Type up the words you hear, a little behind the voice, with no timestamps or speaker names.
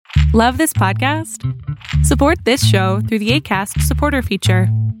Love this podcast? Support this show through the Acast supporter feature.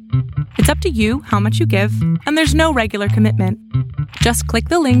 It's up to you how much you give, and there's no regular commitment. Just click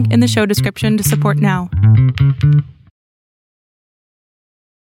the link in the show description to support now.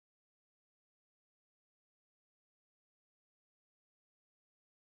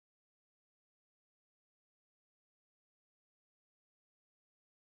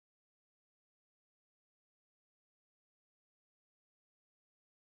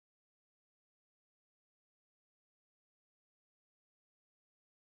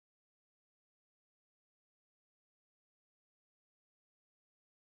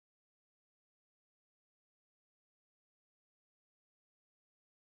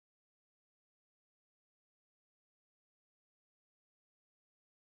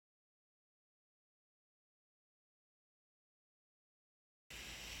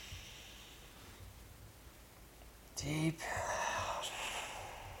 Deep out.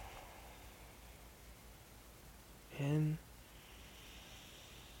 In.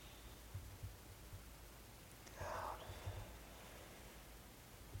 Out.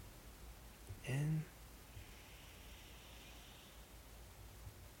 In.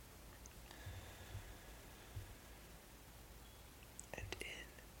 And in.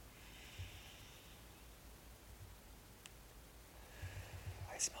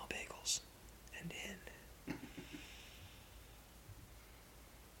 I smell bagels. And in.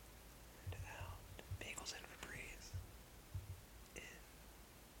 Bagels and Febreze. In.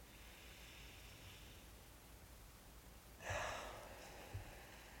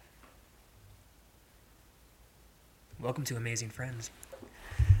 Welcome to Amazing Friends.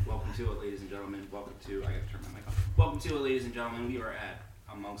 Welcome to it, ladies and gentlemen. Welcome to... I gotta turn my mic on. Welcome to it, ladies and gentlemen. We are at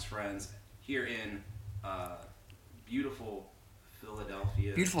Amongst Friends here in beautiful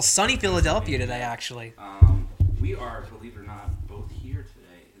Philadelphia. Beautiful sunny Philadelphia today, actually. We are, believe it or not, both here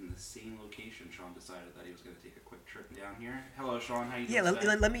today in the same location. Sean decided that he was going to take a quick trip down here. Hello, Sean. How you doing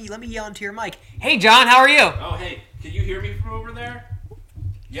today? Let me yell into your mic. Hey, John, how are you? Oh, hey. Can you hear me from over there?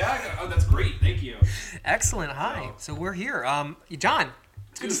 Yeah? Oh, that's great. Thank you. Excellent. Hi. So we're here. John,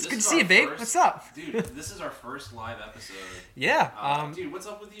 it's Dude, good to see you, babe. What's up? Dude, this is our first live episode. Yeah. Dude, what's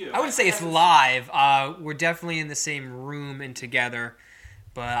up with you? I wouldn't say it's live. We're definitely in the same room and together,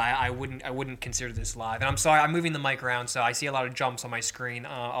 but I wouldn't consider this live. And I'm sorry, I'm moving the mic around, so I see a lot of jumps on my screen.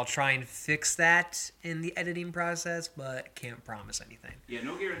 I'll try and fix that in the editing process, but can't promise anything. Yeah,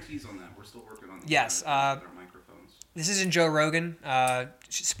 no guarantees on that. We're still working on Yes. our microphones. This isn't Joe Rogan.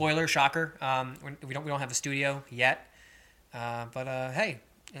 Spoiler, shocker. We don't have a studio yet. But hey,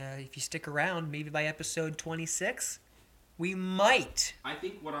 if you stick around, maybe by episode 26, we might. I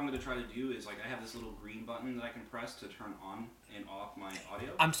think what I'm going to try to do is, I have this little green button that I can press to turn on and off my audio.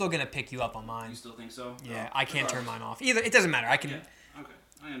 I'm still going to pick you up on mine. You still think so? Yeah, I can't turn mine off. Either, it doesn't matter. I can. Yeah. Okay,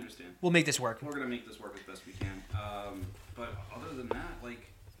 I understand. We'll make this work. We're going to make this work as best we can. But other than that,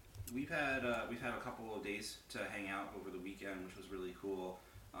 we've had a couple of days to hang out over the weekend, which was really cool.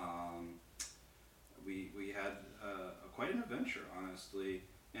 We had quite an adventure, honestly,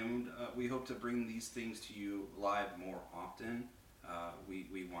 and we hope to bring these things to you live more often.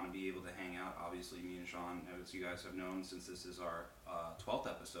 We want to be able to hang out. Obviously, me and Sean, as you guys have known, since this is our 12th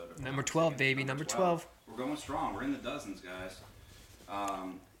episode. Number 12, baby. Number 12. We're going strong. We're in the dozens, guys.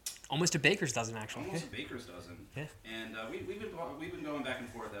 Almost a baker's dozen, actually. Almost a baker's dozen. Yeah. And we've been going back and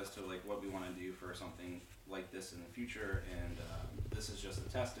forth as to what we want to do for something like this in the future. And this is just a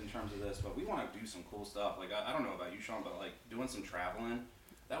test in terms of this, but we want to do some cool stuff. I don't know about you, Sean, but doing some traveling,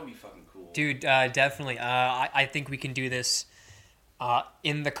 that would be fucking cool. Dude, definitely. I think we can do this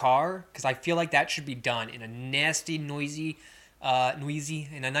in the car, because I feel like that should be done in a nasty, noisy,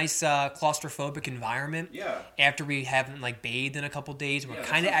 in a nice claustrophobic environment. Yeah. After we haven't bathed in a couple days, we're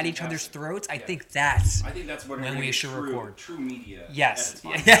kind of at each other's throats. Yeah. I think that's when we should record. True media. Yes,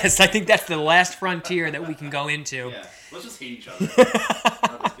 yes. I think that's the last frontier that we can go into. Yeah. Let's just hate each other.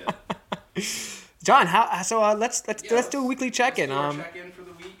 That was good. John, let's do a weekly check-in. Let's do a check-in for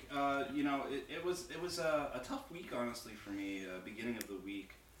the week. It was a tough week, honestly, for me. Beginning of the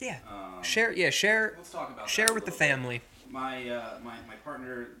week. Yeah. Share. Let's talk about share that with the bit. family. My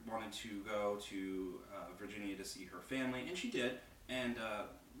partner wanted to go to Virginia to see her family, and she did. And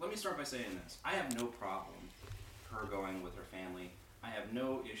let me start by saying this: I have no problem her going with her family. I have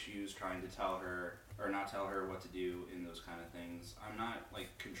no issues trying to tell her or not tell her what to do in those kind of things. I'm not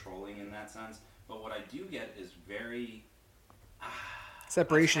controlling in that sense. But what I do get is very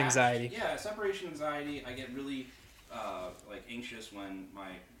separation attached. anxiety. Yeah, separation anxiety. I get really anxious when my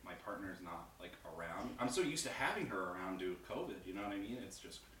partner's not around. I'm so used to having her around due to COVID. You know what I mean?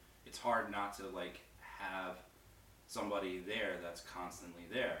 It's hard not to have somebody there that's constantly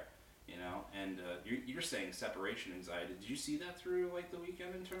there. You know, and you're saying separation anxiety. Did you see that through like the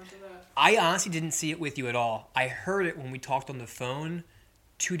weekend in terms of that? I honestly didn't see it with you at all. I heard it when we talked on the phone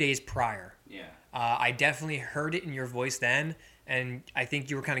 2 days prior. Yeah. I definitely heard it in your voice then, and I think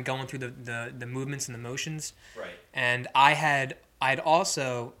you were kind of going through the movements and the motions. Right. And I'd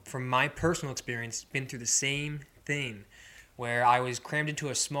also, from my personal experience, been through the same thing, where I was crammed into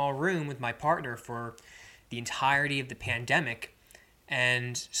a small room with my partner for the entirety of the pandemic,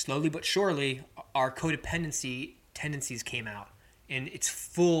 and slowly but surely, our codependency tendencies came out in its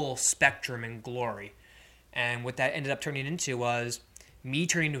full spectrum and glory. And what that ended up turning into was me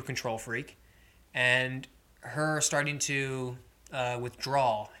turning into a control freak, and her starting to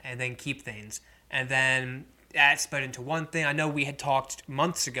withdraw and then keep things. And then that sped into one thing. I know we had talked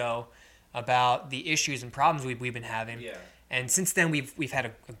months ago about the issues and problems we've been having. Yeah. And since then, we've had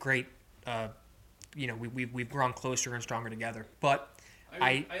a great, we've grown closer and stronger together. But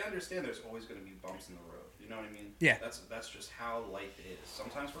I understand there's always going to be bumps in the road. You know what I mean? Yeah. That's just how life is.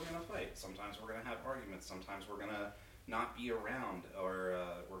 Sometimes we're going to fight. Sometimes we're going to have arguments. Sometimes we're going to not be around, or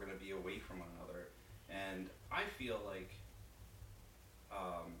we're going to be away from one another. And I feel like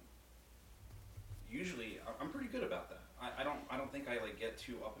usually I'm pretty good about that. I don't think I like get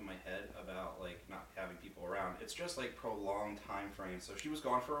too up in my head about like not having people around. It's just like prolonged time frames. So she was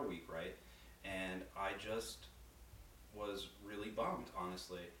gone for a week, right? And I just was really bummed,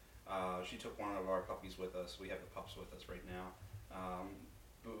 honestly. She took one of our puppies with us. We have the pups with us right now.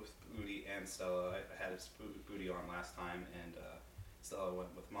 Both Booty and Stella. I had Booty on last time, and Stella went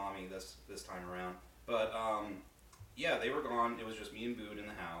with Mommy this time around. But yeah, they were gone. It was just me and Boot in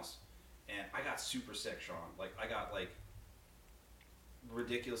the house, and I got super sick, Sean. Like I got like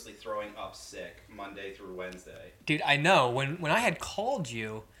ridiculously throwing up sick Monday through Wednesday. dude, I know when I had called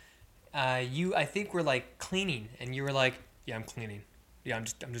you, you I think were like cleaning, and you were like, "Yeah, I'm cleaning. Yeah, I'm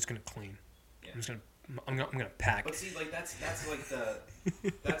just gonna clean. Yeah. I'm gonna pack." But see, like that's like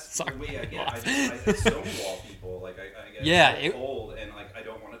that's Sorry. the way I get. I stonewall people. Like I get cold, and like I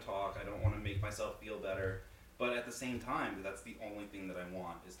don't want to talk. I don't want to make myself feel better. But at the same time, that's the only thing that I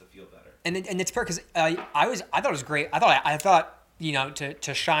want is to feel better. And it's fair because I thought it was great. I thought you know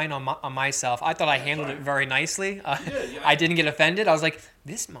to shine on myself. I thought I handled it very nicely. You did, yeah. I didn't get offended. I was like,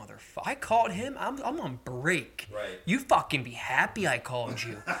 this motherfucker. I called him. I'm on break. Right. You fucking be happy I called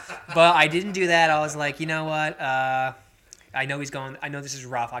you. But I didn't do that. I was like, you know what? I know he's going. I know this is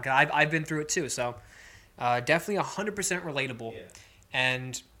rough. I've been through it too. So definitely 100% relatable. Yeah.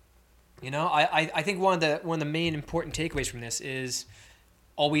 And you know, I think one of the main important takeaways from this is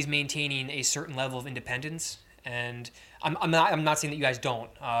always maintaining a certain level of independence. And I'm not saying that you guys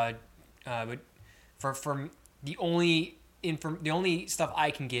don't. But for the only stuff I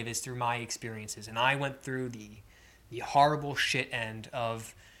can give is through my experiences, and I went through the horrible shit end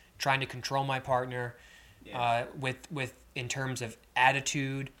of trying to control my partner, with in terms of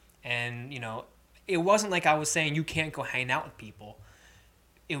attitude, and you know, it wasn't like I was saying you can't go hang out with people.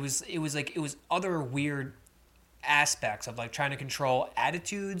 It was other weird aspects of like trying to control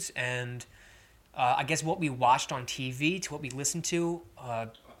attitudes and I guess what we watched on TV to what we listened to.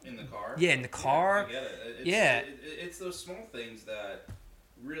 In the car? Yeah, in the car. Yeah, I get it. It's those small things that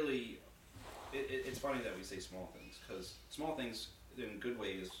really... It's funny that we say small things, because small things in good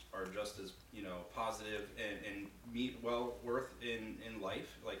ways are just as, you know, positive and worth in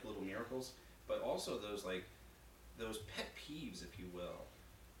life, like little miracles, but also those pet peeves, if you will.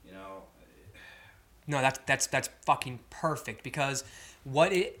 You know... No, that's fucking perfect, because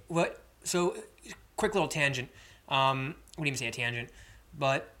so quick little tangent. Wouldn't even say a tangent,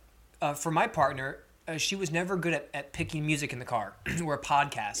 but for my partner, she was never good at picking music in the car or a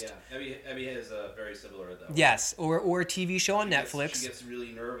podcast. Yeah, Abby is very similar though. Yes, or a TV show on Netflix. She gets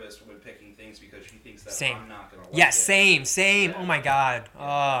really nervous when picking things because she thinks that Same. I'm not gonna like Yes, it. same. Yeah. Oh my god.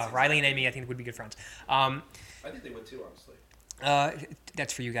 Yeah, Riley and Amy, I think would be good friends. I think they would too, honestly.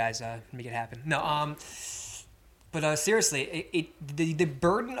 That's for you guys. Make it happen. No. But seriously, the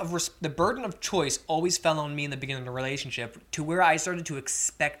burden of choice always fell on me in the beginning of the relationship, to where I started to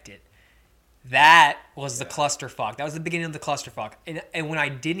expect it. That was the clusterfuck. That was the beginning of the clusterfuck. And when I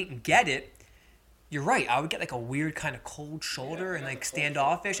didn't get it, you're right. I would get like a weird kind of cold shoulder and like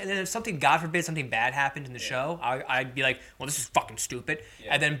standoffish. And then if something, God forbid, something bad happened in the show, I'd be like, well, this is fucking stupid.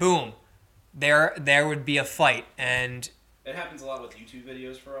 Yeah. And then boom, there would be a fight. And it happens a lot with YouTube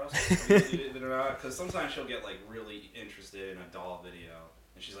videos for us, believe it or not, because sometimes she'll get like really interested in a doll video,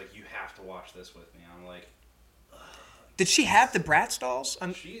 and she's like, "You have to watch this with me." I'm like, ugh. Did she have the Bratz dolls?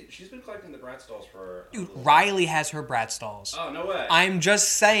 She's been collecting the Bratz dolls for. Dude, Riley has her Bratz dolls. Oh, no way! I'm just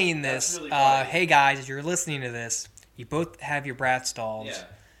saying this. That's really funny. Hey guys, if you're listening to this, you both have your Bratz dolls.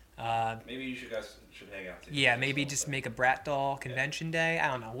 Maybe you guys should hang out together. Yeah, maybe just make a Brat Doll convention day. I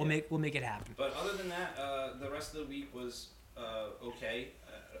don't know. We'll make it happen. But other than that, the rest of the week was okay.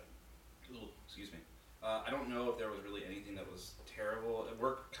 Excuse me. I don't know if there was really anything that was terrible.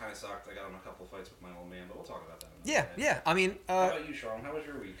 Work kind of sucked. I got in a couple fights with my old man, but we'll talk about that. Yeah. I mean, how about you, Sean? How was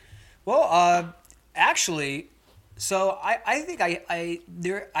your week? Well, actually, so I think I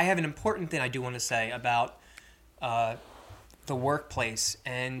have an important thing I do want to say about the workplace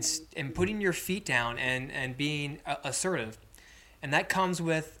and putting your feet down and being assertive, and that comes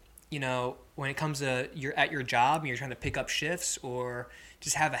with, you know, when it comes to you're at your job and you're trying to pick up shifts or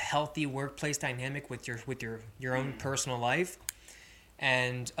just have a healthy workplace dynamic with your own personal life,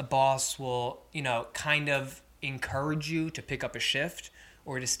 and a boss will, you know, kind of encourage you to pick up a shift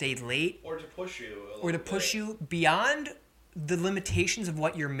or to stay late or to push you you beyond the limitations of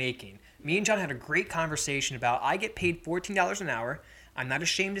what you're making. Me and John had a great conversation about I get paid $14 an hour. I'm not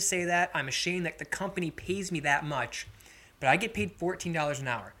ashamed to say that. I'm ashamed that the company pays me that much, but I get paid $14 an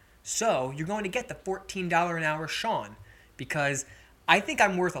hour. So you're going to get the $14 an hour Sean, because I think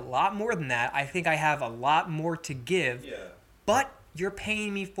I'm worth a lot more than that. I think I have a lot more to give. Yeah. But you're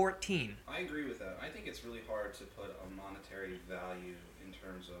paying me 14. I agree with that. I think it's really hard to put a monetary value in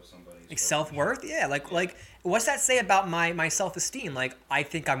terms of somebody's self-worth. Yeah, like what's that say about my self-esteem? Like, I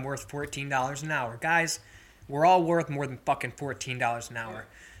think I'm worth $14 an hour. Guys, we're all worth more than fucking $14 an hour.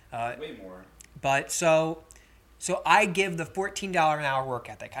 Way more. But so I give the $14 an hour work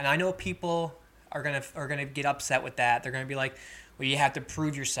ethic, and I know people are gonna get upset with that. They're gonna be like, well, you have to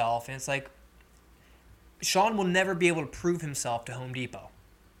prove yourself, and it's like, Sean will never be able to prove himself to Home Depot.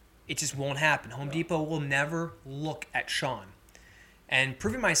 It just won't happen. Home Depot will never look at Sean. And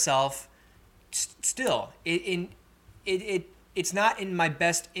proving myself, still, it's not in my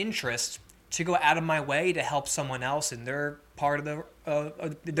best interest to go out of my way to help someone else in their part of the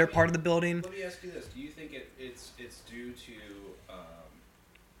building. Let me ask you this: do you think it's due to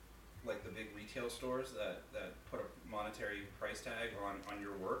like the big retail stores that put a monetary price tag on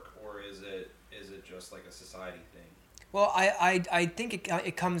your work, or is it just like a society thing? Well, I think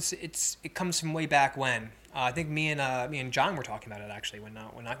it comes from way back when. I think me and John were talking about it actually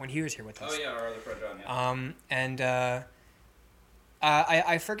when he was here with us. Oh yeah, our other friend John. Yeah.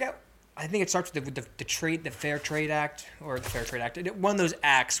 I forget. I think it starts with the Fair Trade Act or the Fair Trade Act. One of those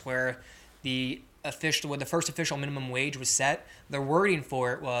acts where the first official minimum wage was set. The wording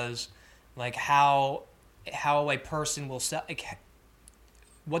for it was like how a person will sell. Like,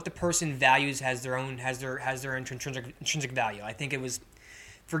 what the person values has their intrinsic value. I think it was.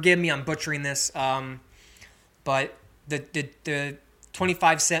 Forgive me, I'm butchering this. But the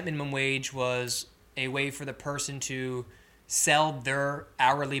 25-cent minimum wage was a way for the person to sell their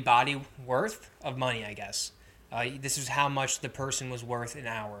hourly body worth of money, I guess. This is how much the person was worth an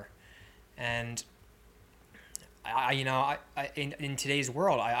hour, and in today's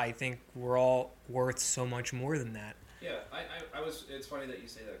world, I think we're all worth so much more than that. Yeah, I was. It's funny that you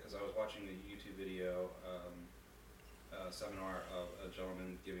say that because I was watching a YouTube video seminar of a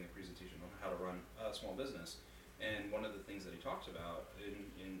gentleman giving a presentation on how to run a small business, and one of the things that he talked about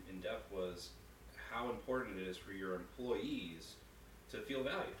in depth was how important it is for your employees to feel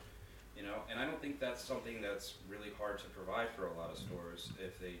valued. You know, and I don't think that's something that's really hard to provide for a lot of stores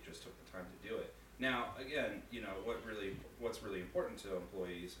if they just took the time to do it. Now, again, you know, what's really important to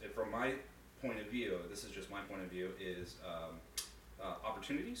employees, from my point of view, this is just my point of view, is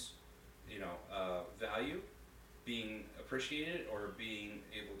opportunities, you know, value, being appreciated or being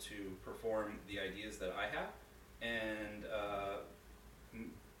able to perform the ideas that I have, and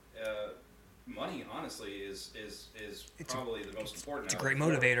money, honestly, is probably the most important. It's a great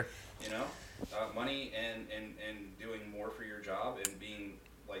motivator. You know, money and doing more for your job and being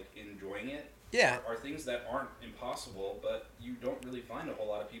like enjoying it. Yeah. Are things that aren't impossible, but you don't really find a whole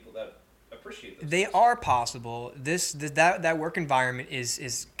lot of people that appreciate those They things. are possible. That work environment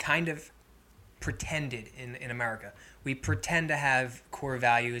is kind of pretended in America. We pretend to have core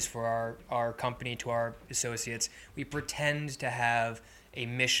values for our company to our associates. We pretend to have a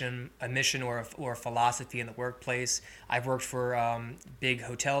mission or a philosophy in the workplace. I've worked for big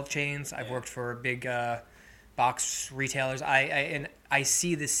hotel chains. I've worked for big box retailers. I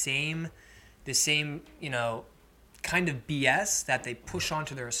see the same you know, kind of BS that they push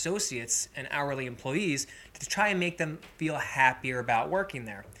onto their associates and hourly employees to try and make them feel happier about working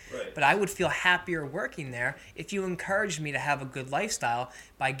there. Right. But I would feel happier working there if you encouraged me to have a good lifestyle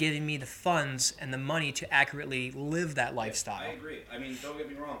by giving me the funds and the money to accurately live that lifestyle. I agree. I mean, don't get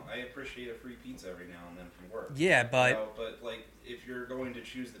me wrong. I appreciate a free pizza every now and then from work. Yeah, but You know, but like, if you're going to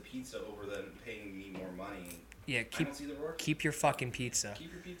choose the pizza over than paying me more money, Yeah, I don't see the roar. keep your fucking pizza.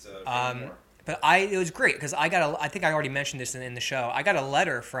 Keep your pizza. More. But it was great because I think I already mentioned this in the show. I got a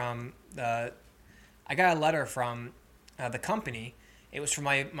letter from the company. It was from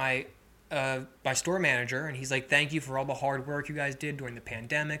my store manager, and he's like, "Thank you for all the hard work you guys did during the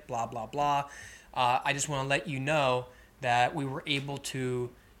pandemic." Blah blah blah. I just want to let you know that we were able to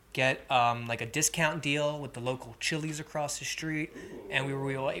get like a discount deal with the local Chili's across the street, and we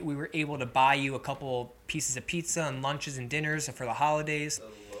were able to buy you a couple pieces of pizza and lunches and dinners for the holidays. The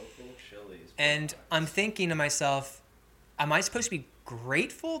local Chili's. And I'm thinking to myself, am I supposed to be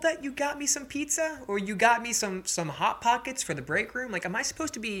grateful that you got me some pizza or you got me some Hot Pockets for the break room? Like, am I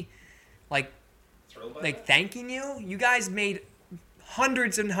supposed to be like thanking you? You guys made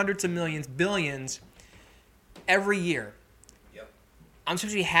hundreds and hundreds of millions, billions every year. Yep. I'm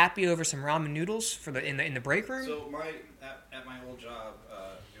supposed to be happy over some ramen noodles for in the break room. So at my old job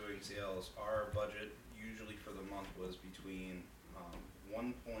doing sales, our budget usually for the month was between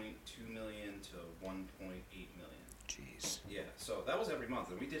 1.2 million to 1.8 million. Jeez. Yeah, so that was every month,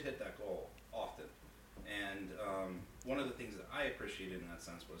 and we did hit that goal often. And one of the things that I appreciated in that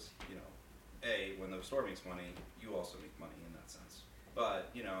sense was, when the store makes money, you also make money in that sense.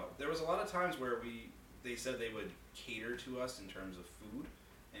 But there was a lot of times where they said they would cater to us in terms of food,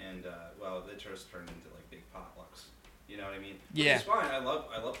 and it just turned into like big potlucks. You know what I mean? Yeah. It's fine. I love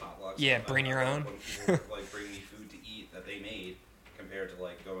potlucks. Yeah, bring your own. When people like bring me food to eat that they made, compared to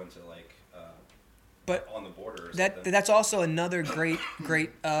like going to like but on the border. Or that's also another great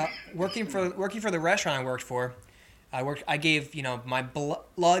working for the restaurant I worked for. I gave my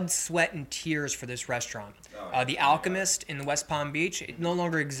blood, sweat, and tears for this restaurant. The Alchemist in West Palm Beach. It no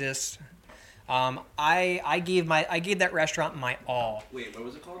longer exists. I gave that restaurant my all. Wait, what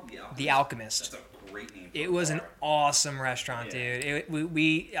was it called? The Alchemist. That's a great name. It was an awesome restaurant, dude. I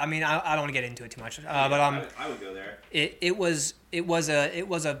mean, I don't want to get into it too much, but I would go there. It was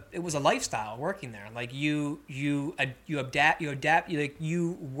a lifestyle working there. Like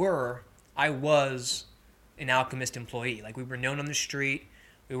I was an Alchemist employee. Like, we were known on the street.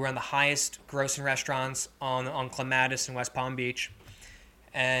 We were on the highest grossing restaurants on Clematis in West Palm Beach.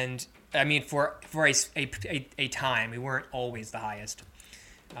 And I mean, for a time, we weren't always the highest.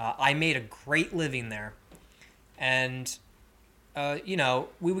 I made a great living there. And,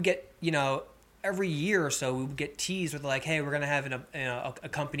 we would get, every year or so, we would get teased with like, hey, we're going to have a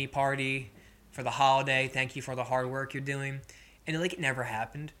company party for the holiday. Thank you for the hard work you're doing. And it never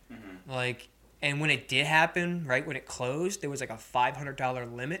happened. Mm-hmm. And when it did happen, right, when it closed, there was like a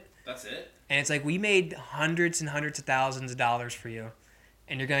 $500 limit. That's it? And it's like, we made hundreds and hundreds of thousands of dollars for you,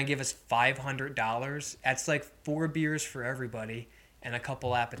 and you're going to give us $500? That's like 4 beers for everybody and a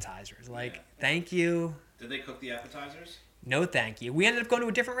couple appetizers. Thank you. Did they cook the appetizers? No, thank you. We ended up going to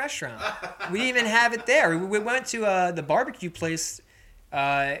a different restaurant. We didn't even have it there. We went to the barbecue place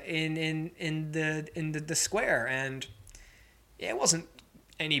in the square, and it wasn't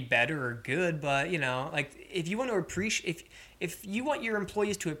any better or good, but if you want to appreciate, if you want your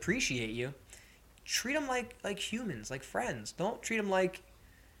employees to appreciate you, treat them like humans, like friends. Don't treat them like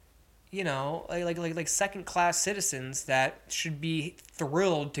second class citizens that should be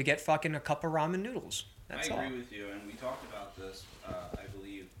thrilled to get fucking a cup of ramen noodles. That's all. I agree with you, and we talked about this, I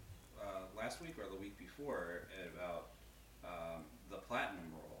believe, last week or the week before about the platinum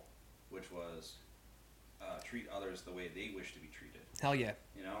rule, which was treat others the way they wish to be treated. Hell yeah.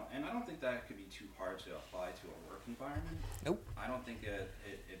 And I don't think that could be too hard to apply to a work environment. Nope. I don't think it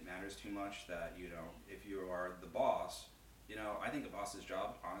matters too much that, if you are the boss, I think a boss's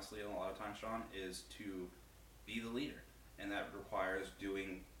job, honestly, a lot of times, Sean, is to be the leader. And that requires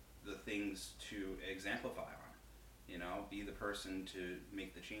doing the things to exemplify on. Be the person to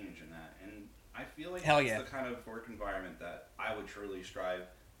make the change in that. And I feel like that's the kind of work environment that I would truly strive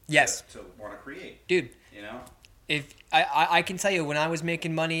to want to create. Dude. If I can tell you, when I was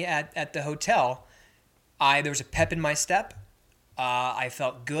making money at the hotel, there was a pep in my step. I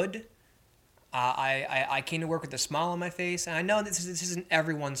felt good. I came to work with a smile on my face, and I know this isn't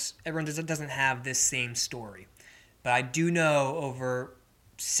everyone doesn't have this same story, but I do know over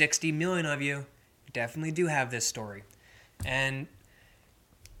 60 million of you definitely do have this story, and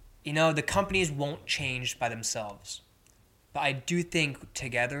the companies won't change by themselves, but I do think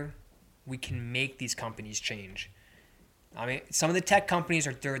together we can make these companies change. I mean, some of the tech companies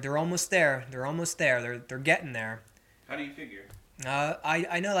they're almost there. They're getting there. How do you figure?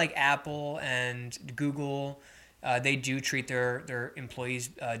 I know like Apple and Google, they do treat their employees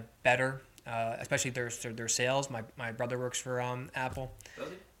better, especially their sales. My brother works for Apple. Does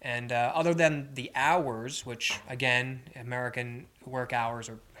he? And other than the hours, which again, American work hours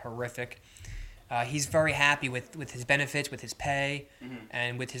are horrific. He's very happy with his benefits, with his pay,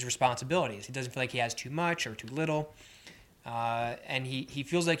 and with his responsibilities. He doesn't feel like he has too much or too little, and he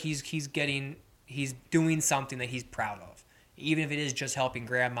feels like he's doing something that he's proud of, even if it is just helping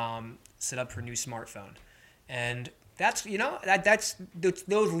grandmom set up her new smartphone. And that's that's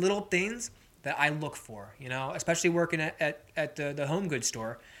those little things that I look for, especially working at the home goods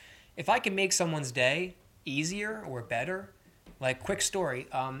store. If I can make someone's day easier or better, like quick story.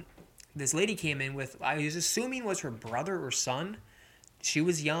 This lady came in with, I was assuming was her brother or son. She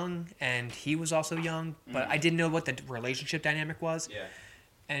was young and he was also young, but I didn't know what the relationship dynamic was. Yeah.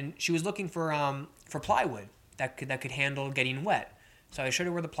 And she was looking for plywood that could handle getting wet. So I showed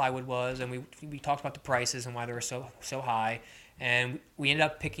her where the plywood was, and we talked about the prices and why they were so high. And we ended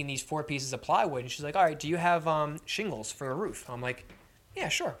up picking these 4 pieces of plywood. And she's like, "All right, do you have shingles for a roof?" I'm like, "Yeah,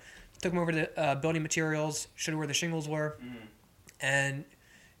 sure." Took them over to building materials, showed her where the shingles were, and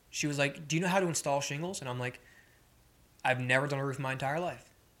she was like, "Do you know how to install shingles?" And I'm like, "I've never done a roof in my entire life."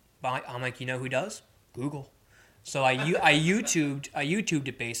 But I'm like, "You know who does? Google." So I YouTubed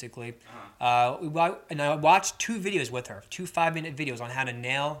it basically. And I watched 2 videos with her, 2 5-minute videos on how to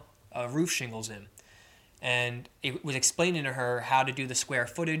nail roof shingles in. And it was explaining to her how to do the square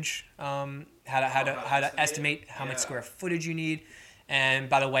footage, how to estimate how much square footage you need. And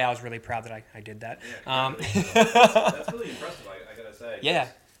by the way, I was really proud that I did that. Yeah, that's really impressive, I gotta say. Yeah.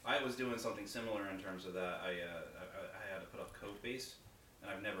 I was doing something similar in terms of that. I had to put up code base,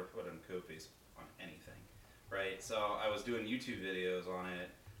 and I've never put in code base on anything, right? So I was doing YouTube videos on it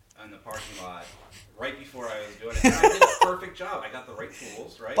in the parking lot right before I was doing it. And I did a perfect job. I got the right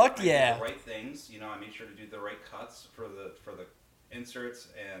tools, right? Fuck yeah. I did the right things. I made sure to do the right cuts for the inserts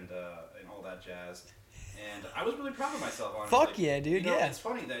and all that jazz. And I was really proud of myself, honestly. Fuck yeah, dude, yeah. It's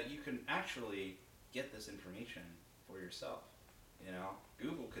funny that you can actually get this information for yourself.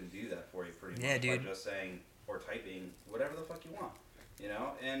 Google can do that for you pretty much by just saying or typing whatever the fuck you want.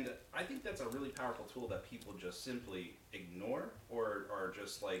 And I think that's a really powerful tool that people just simply ignore or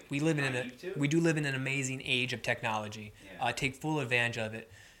just like we do live in an amazing age of technology. Yeah. Take full advantage of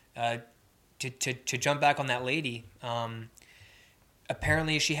it. To jump back on that lady,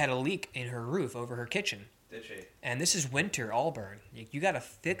 apparently she had a leak in her roof over her kitchen. Did she? And this is winter Auburn. You got to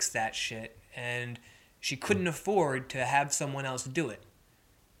fix that shit, and she couldn't afford to have someone else do it,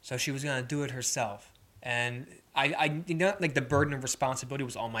 so she was gonna do it herself. And I like the burden of responsibility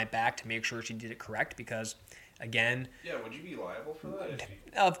was on my back to make sure she did it correct because, again. Yeah, would you be liable for that?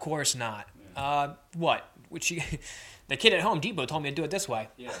 Of course not. Yeah. What? Would she? The kid at Home Depot told me to do it this way.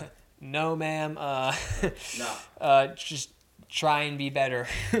 Yeah. No, ma'am. No. Just try and be better.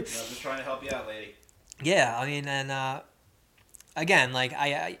 No, just trying to help you out, lady. Yeah, I mean, and again, like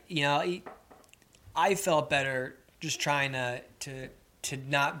I felt better just trying to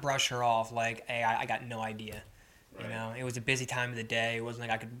not brush her off like, hey, I got no idea. Right. It was a busy time of the day. It wasn't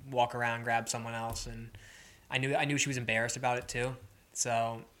like I could walk around and grab someone else, and I knew she was embarrassed about it too.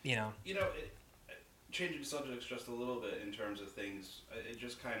 So, changing subjects just a little bit in terms of things, it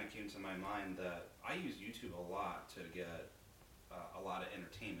just kind of came to my mind that I use YouTube a lot to get a lot of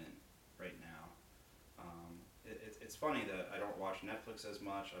entertainment right now. It's funny that I don't watch Netflix as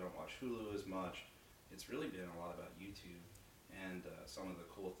much. I don't watch Hulu as much. It's really been a lot about YouTube. And some of the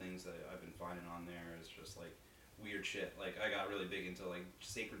cool things that I've been finding on there is just like weird shit. Like I got really big into like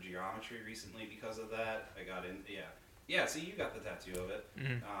sacred geometry recently because of that. I got in, yeah. See, you got the tattoo of it.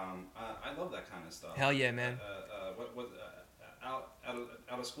 Mm-hmm. I love that kind of stuff. Hell yeah, man. Out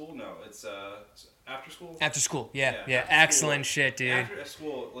of school? No, it's after school. After school, yeah. Excellent shit, dude. After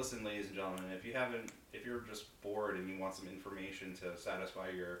school, listen, ladies and gentlemen, if you're just bored and you want some information to satisfy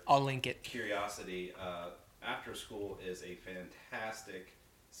your I'll link it. Curiosity, After School is a fantastic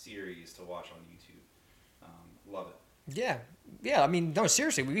series to watch on YouTube. Love it. Yeah. I mean, no,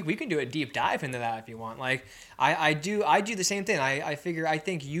 seriously, we can do a deep dive into that if you want. Like, I do the same thing. I think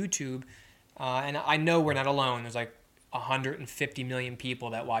YouTube, and I know we're not alone. There's like 150 million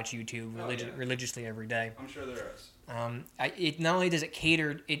people that watch YouTube religiously every day. I'm sure there is. It not only does it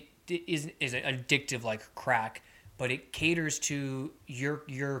cater, it is addictive like crack, but it caters to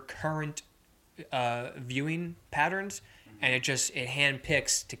your current viewing patterns, and it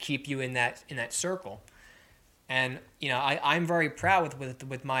handpicks to keep you in that circle. And I'm very proud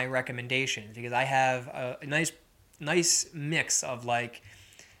with my recommendations because I have a nice mix of like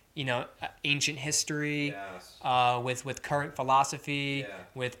ancient history, yes. with current philosophy, yeah.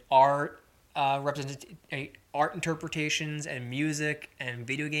 with art art interpretations and music and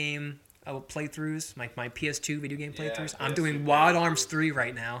video game playthroughs, my PS2 video game playthroughs. I'm doing Wild Arms 3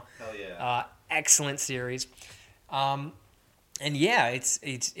 right now. Hell yeah. Excellent series. And yeah,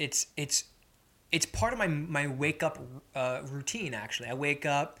 it's it's part of my wake up routine. Actually, I wake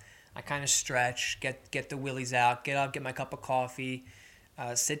up, I kind of stretch, get the willies out, get up, get my cup of coffee,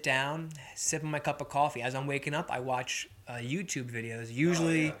 sit down, sip on my cup of coffee. As I'm waking up, I watch YouTube videos,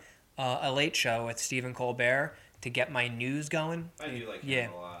 usually a late show with Stephen Colbert to get my news going. I do like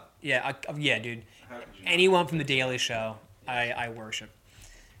him a lot. Yeah, dude. How could you not? Anyone from The Daily Show, I worship.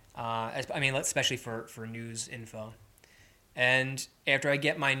 Especially for news info. And after I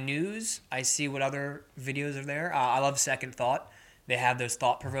get my news, I see what other videos are there. I love Second Thought. They have those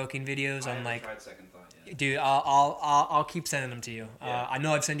thought-provoking videos. I haven't tried Second Thought yet. Dude, I'll keep sending them to you. Yeah. I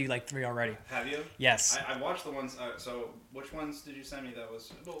know I've sent you like 3 already. Have you? Yes. I watched the ones. So which ones did you send me? That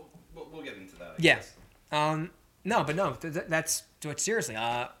was. We'll get into that. I Yeah. guess. That's seriously.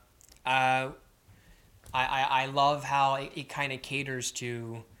 I love how it kind of caters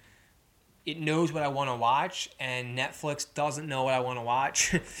to. It knows what I want to watch, and Netflix doesn't know what I want to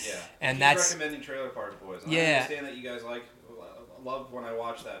watch. Yeah. And keep that's recommending Trailer Park Boys. Yeah. I understand that you guys love when I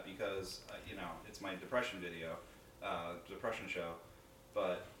watch that because it's my depression video, depression show,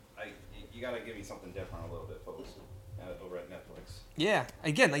 but you gotta give me something different a little bit, folks. Over at Netflix. Yeah.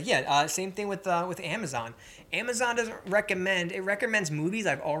 Again, same thing with Amazon. Amazon doesn't recommend. It recommends movies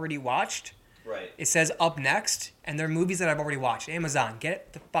I've already watched. Right. It says up next, and they're movies that I've already watched. Amazon,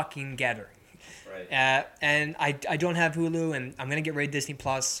 get the fucking getter. Right. And I don't have Hulu, and I'm gonna get rid of Disney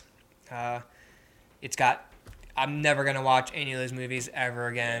Plus. It's got. I'm never gonna watch any of those movies ever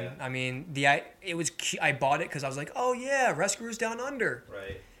again. Yeah. I mean, I bought it because I was like, oh yeah, Rescuers Down Under.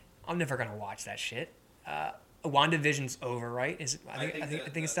 Right. I'm never gonna watch that shit. WandaVision's over, right? I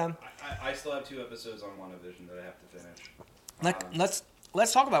think it's done. I still have 2 episodes on WandaVision that I have to finish.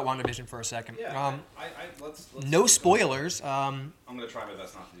 Let's talk about WandaVision for a second. Yeah. Let's no spoilers. I'm gonna try my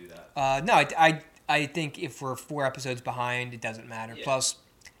best not to do that. No, I think if we're 4 episodes behind, it doesn't matter. Yeah. Plus,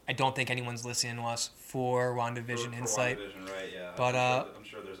 I don't think anyone's listening to us for WandaVision insight. For WandaVision, right? Yeah. But I'm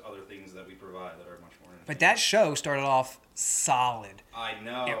sure there's other things that we provide that are much more interesting. But that show started off solid. I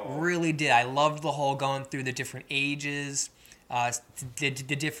know. It really did. I loved the whole going through the different ages, the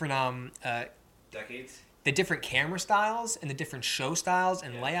different Decades. the different camera styles and the different show styles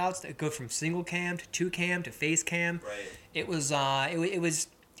and layouts that go from single cam to 2 cam to face cam. Right. It was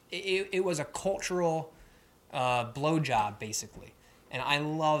it was a cultural blowjob basically, and I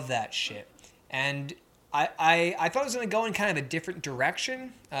love that shit. And I thought it was gonna go in kind of a different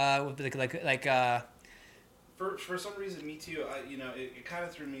direction, For some reason, me too. It kind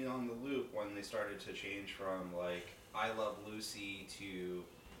of threw me on the loop when they started to change from like I Love Lucy to,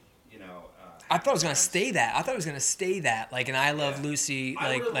 I thought it was gonna stay that. Like an I Love Lucy.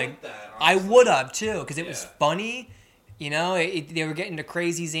 I would've liked that, I honestly. would have too, because it was Yeah. funny. They were getting to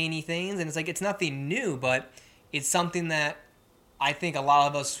crazy zany things, and it's nothing new, but it's something that I think a lot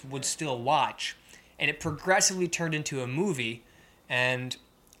of us would still watch. And it progressively turned into a movie, and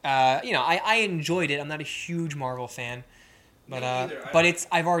I enjoyed it. I'm not a huge Marvel fan, but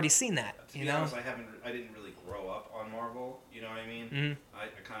I've already seen that. To be honest, I didn't really grow up on Marvel. You know what I mean? Mhm. I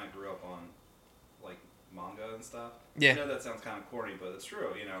kind of grew up on like manga and stuff. Yeah. I know that sounds kind of corny, but it's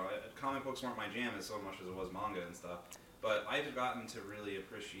true. Comic books weren't my jam as so much as it was manga and stuff. But I've gotten to really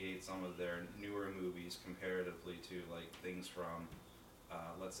appreciate some of their newer movies comparatively to like things from,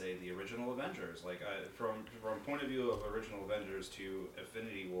 let's say, the original Avengers. Like from point of view of original Avengers to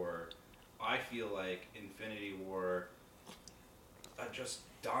Infinity War, I feel like Infinity War just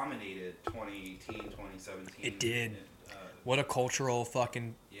dominated 2018, 2017. It did. What a cultural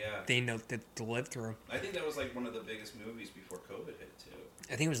fucking Yeah. thing to live through. I think that was like one of the biggest movies before COVID hit too.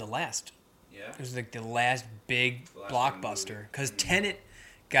 I think it was the last. Yeah. It was like the last big The last blockbuster, big because movie. Tenet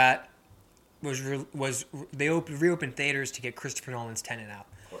they reopened theaters to get Christopher Nolan's Tenet out,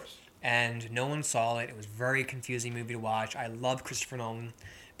 Of course. and no one saw it. It was a very confusing movie to watch. I love Christopher Nolan,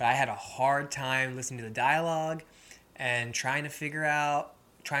 but I had a hard time listening to the dialogue and trying to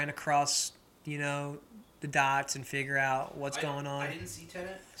cross the dots and figure out what's going on. I didn't see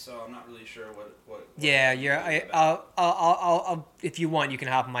Tenet, so I'm not really sure what Yeah, what you're. it's about. I'll. If you want, you can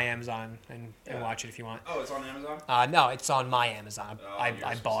hop on my Amazon and Yeah. watch it if you want. Oh, it's on Amazon? No, it's on my Amazon. Oh, I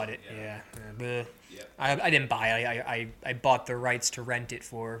yours bought it. specific, Yeah. yeah. Bleh. Yeah. I didn't buy it. I bought the rights to rent it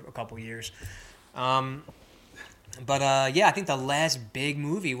for a couple years. I think the last big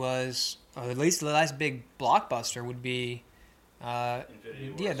movie was, or at least the last big blockbuster would be, Infinity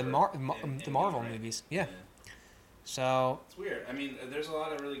War, yeah, the Endgame, Marvel right? movies. Yeah. So It's weird. I mean, there's a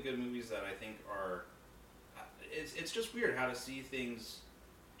lot of really good movies that I think are. It's just weird how to see things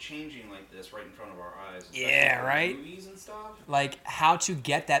changing like this right in front of our eyes. Yeah, for right? Movies and stuff. Like how to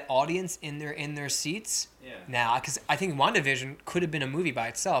get that audience in their seats. Yeah. Now, because I think WandaVision could have been a movie by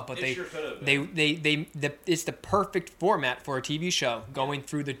itself, but It sure could have been. it's the perfect format for a TV show, going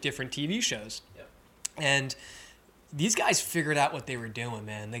through the different TV shows. Yep. And these guys figured out what they were doing,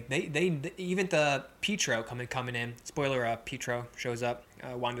 man. Like they even the Pietro coming in. Spoiler: Pietro shows up,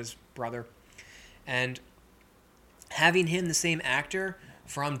 Wanda's brother, and having him the same actor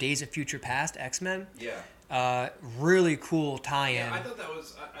from Days of Future Past, X-Men. Yeah. Really cool tie-in. Yeah, I thought that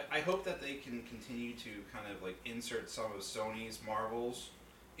was. I hope that they can continue to kind of like insert some of Sony's Marvels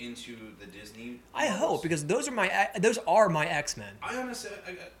into the Disney. I Marvels. hope, because those are my X-Men. I honestly,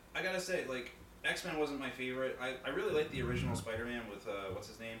 I gotta say, like, X-Men wasn't my favorite. I really liked the original Spider-Man with what's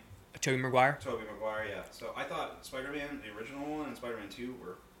his name? Tobey Maguire. Tobey Maguire. Yeah. So I thought Spider-Man, the original one, and Spider-Man 2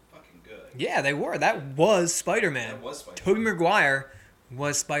 were fucking good. Yeah, they were. That was Spider-Man. That was Spider-Man. Tobey Maguire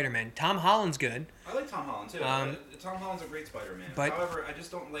was Spider-Man. Tom Holland's good. I like Tom Holland too. Tom Holland's a great Spider-Man. But- However, I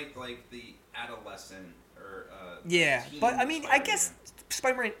just don't like the adolescent or Yeah, teen but I mean, I Spider-Man. guess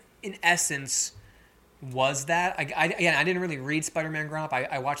Spider-Man in essence was that. Again, I didn't really read Spider-Man growing up.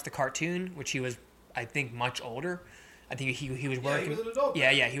 I watched the cartoon, which he was, I think, much older. I think he was Yeah, working. he was an adult.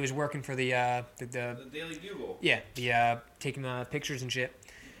 Yeah, he was working for the The Daily Bugle. yeah, taking pictures and shit.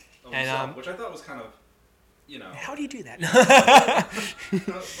 Of And, himself, which I thought was kind of, you know. How do you do that?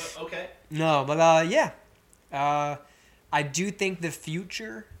 But okay. No, but yeah, I do think the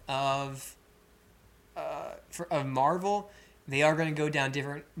future of Marvel, they are going to go down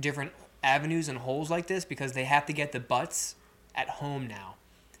different avenues and holes like this, because they have to get the butts at home now.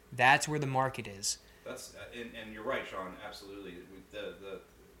 That's where the market is. That's and you're right, Sean. Absolutely.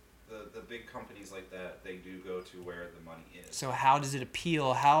 The big companies like that, they do go to where the money is. So how does it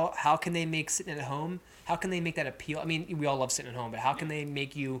appeal? How can they make sitting at home? How can they make that appeal? I mean, we all love sitting at home, but how can they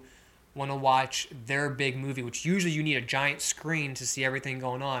make you want to watch their big movie, which usually you need a giant screen to see everything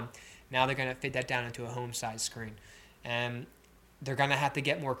going on? Now they're going to fit that down into a home-sized screen. And they're going to have to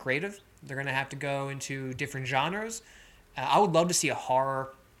get more creative. They're going to have to go into different genres. I would love to see a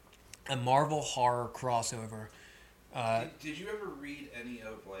Marvel horror crossover. Did you ever read any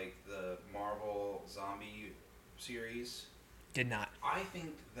of like the Marvel zombie series? Did not. I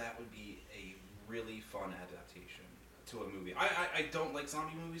think that would be a really fun adaptation to a movie. I don't like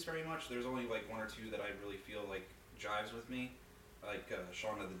zombie movies very much. There's only like one or two that I really feel like jives with me, like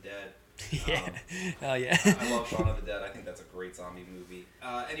Shaun of the Dead. Yeah. Oh yeah. I love Shaun of the Dead. I think that's a great zombie movie.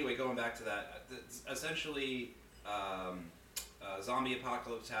 Anyway, going back to that, essentially, zombie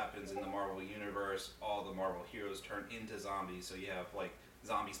apocalypse happens in the Marvel universe. All the Marvel heroes turn into zombies. So you have like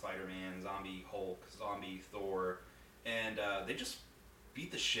zombie Spider-Man, zombie Hulk, zombie Thor, and they just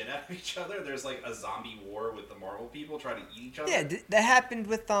beat the shit out of each other. There's like a zombie war with the Marvel people trying to eat each other. Yeah, that happened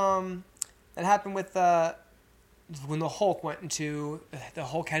with when the Hulk went into the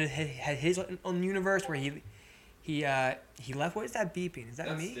Hulk had his own universe where he left. What is that beeping? Is that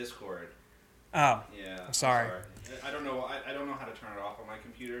That's me? Discord. Oh, Yeah. I'm sorry. I don't know. I don't know how to turn it off on my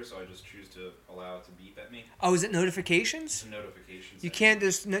computer, so I just choose to allow it to beep at me. Oh, is it notifications? Some notifications. You can't.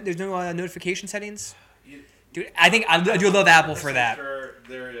 There's no notification settings. You, Dude, I think I do love Apple for that. Sure,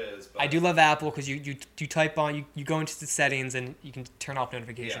 there is. But I do love Apple because you type on you go into the settings and you can turn off Yeah,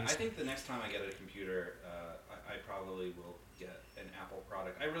 notifications. I think the next time I get a computer, I probably will get an Apple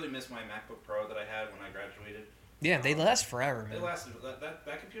product. I really miss my MacBook Pro that I had when I graduated. Yeah, they last forever, It man. lasted.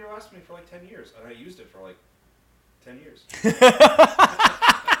 That computer lasted me for like 10 years, and I used it for like 10 years.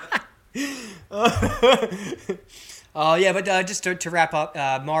 Yeah, but just to wrap up,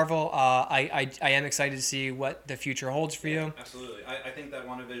 Marvel, I am excited to see what the future holds for you. Absolutely. I think that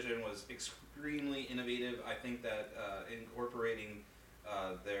WandaVision was extremely innovative. I think that incorporating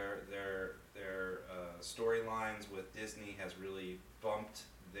their storylines with Disney has really bumped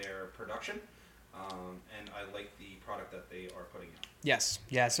their production. And I like the product that they are putting out. Yes.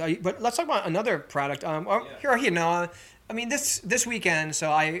 But let's talk about another product. Here now. I mean, this weekend.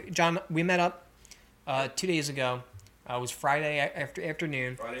 So John, we met up 2 days ago. It was Friday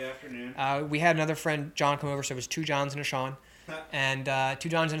afternoon. Friday afternoon. We had another friend, John, come over. So it was two Johns and a Sean, and two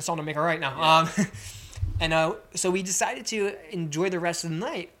Johns and a Sean to make it right now. Yeah. And so we decided to enjoy the rest of the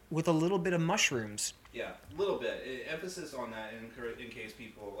night with a little bit of mushrooms. Yeah, a little bit. Emphasis on that in case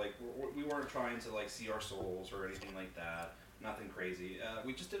people, like, we weren't trying to, like, see our souls or anything like that. Nothing crazy.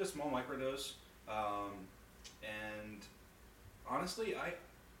 We just did a small microdose. And honestly,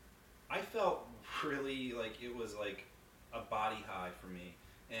 I felt really like it was, like, a body high for me.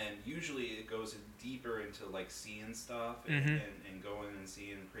 And usually it goes deeper into, like, seeing stuff and going and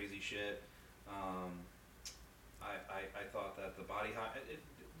seeing crazy shit. I thought that the body high...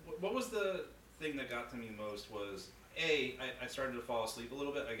 what was the thing that got to me most was I started to fall asleep a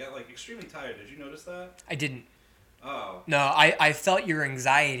little bit. I got like extremely tired. Did you notice that? I didn't. Oh. No, I felt your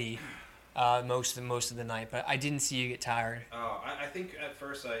anxiety most of the night, but I didn't see you get tired. Oh, I think at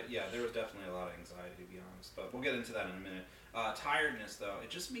first there was definitely a lot of anxiety, to be honest, but we'll get into that in a minute. Tiredness though, it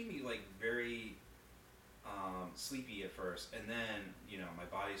just made me like very sleepy at first, and then my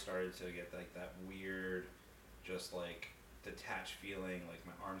body started to get like that weird, just like detached feeling, like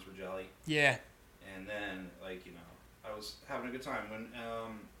my arms were jelly. Yeah. And then I was having a good time.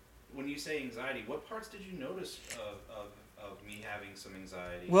 When you say anxiety, what parts did you notice of me having some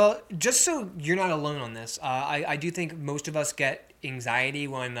anxiety? Well, just so you're not alone on this, I do think most of us get anxiety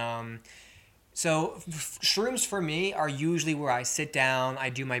when. Shrooms for me are usually where I sit down, I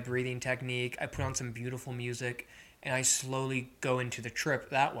do my breathing technique, I put on some beautiful music, and I slowly go into the trip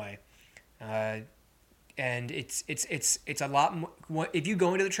that way. And it's a lot more. If you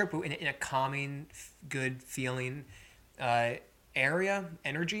go into the trip in a calming, good feeling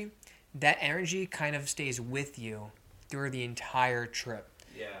energy, that energy kind of stays with you through the entire trip.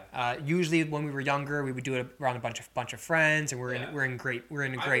 Yeah. Usually, when we were younger, we would do it around a bunch of friends, and we're in a great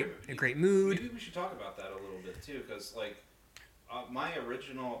mood. Maybe we should talk about that a little bit too, because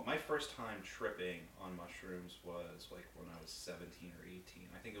my first time tripping on mushrooms was like when I was 17 or 18.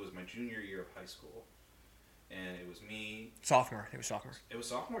 I think it was my junior year of high school. And it was me. Sophomore. It was sophomore. It was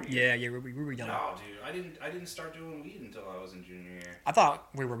sophomore year? Yeah, we were young. No, dude. I didn't start doing weed until I was in junior year. I thought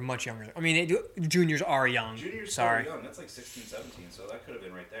we were much younger. I mean, juniors are young. Juniors are young. That's like 16, 17, so that could have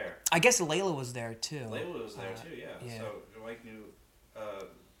been right there. I guess Layla was there, too. Layla was there, too, yeah. So Mike knew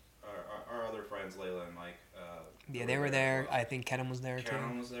our other friends, Layla and Mike. Yeah, they were there. I think Kenan was there, too.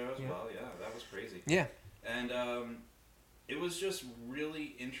 Kenan was there as well, yeah. That was crazy. Yeah. And it was just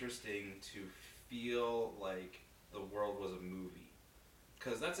really interesting to feel like the world was a movie,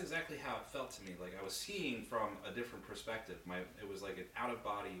 because that's exactly how it felt to me. Like I was seeing from a different perspective. It was like an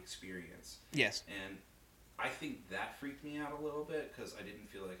out-of-body experience. Yes. And I think that freaked me out a little bit, because I didn't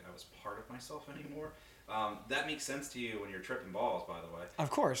feel like I was part of myself anymore. That makes sense to you when you're tripping balls, by the way. Of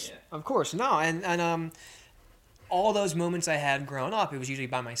course. Yeah. Of course. No, and all those moments I had growing up, it was usually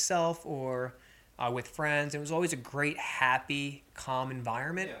by myself or with friends. It was always a great, happy, calm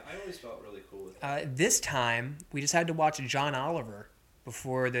environment. Yeah, I always felt really cool with that. This time, we decided to watch John Oliver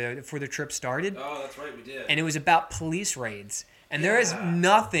before the trip started. Oh, that's right, we did. And it was about police raids. And there is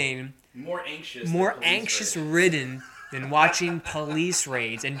nothing more anxious ridden than watching police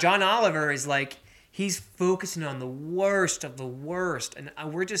raids. And John Oliver is like, he's focusing on the worst of the worst. And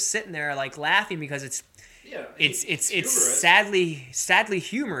we're just sitting there like laughing because it's sadly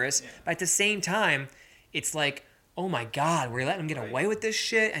humorous, but at the same time, it's like, oh my God, we're letting them get away with this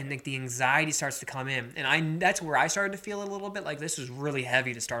shit, and like the anxiety starts to come in, and that's where I started to feel a little bit like this was really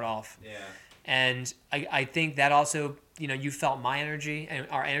heavy to start off. Yeah. And I think that also, you felt my energy, and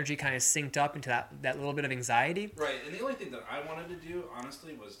our energy kind of synced up into that little bit of anxiety. Right, and the only thing that I wanted to do,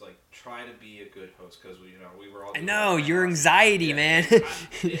 honestly, was like try to be a good host, because we were all. I know your anxiety, man.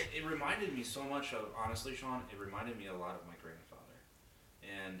 It reminded me so much of, honestly, Sean. It reminded me a lot of my grandfather,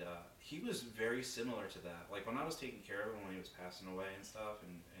 and he was very similar to that. Like when I was taking care of him when he was passing away and stuff,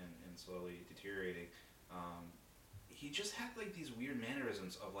 and slowly deteriorating. He just had like these weird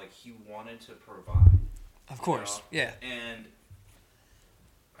mannerisms of like he wanted to provide. Of course, yeah. And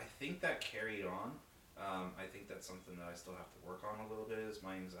I think that carried on. I think that's something that I still have to work on a little bit, is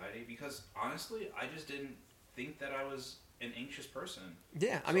my anxiety, because honestly, I just didn't think that I was an anxious person.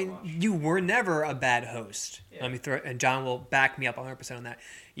 Yeah, I mean, you were never a bad host. Yeah. And John will back me up 100% on that.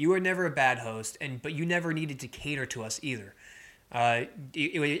 You were never a bad host, but you never needed to cater to us either.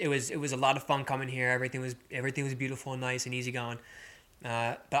 It was a lot of fun coming here. Everything was beautiful and nice and easygoing.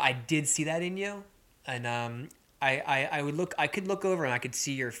 But I did see that in you, and I could look over and I could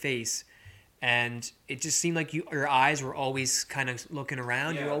see your face, and it just seemed like your eyes were always kind of looking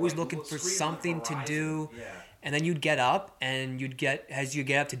around. Yeah, you were always like looking for something to do. Yeah. And then you'd get up, and as you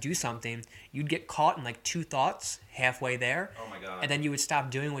get up to do something, you'd get caught in like two thoughts halfway there. Oh my God. And then you would stop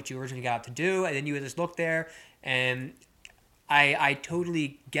doing what you originally got up to do, and then you would just look there, and I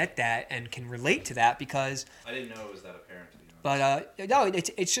totally get that and can relate to that, because I didn't know it was that apparent, to be honest. But no,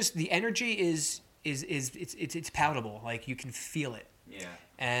 it's just the energy is it's palatable. Like you can feel it. Yeah.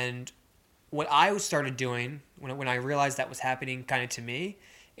 And what I started doing when I realized that was happening kind of to me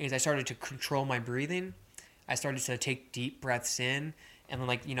is I started to control my breathing. I started to take deep breaths in, and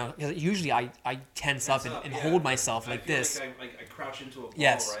then usually I tense up and hold myself like this. Like I crouch into a ball,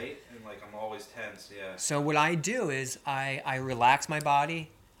 Yes. right? And like I'm always tense, yeah. So what I do is I relax my body.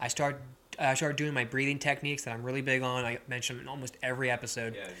 I start I started doing my breathing techniques that I'm really big on. I mention them in almost every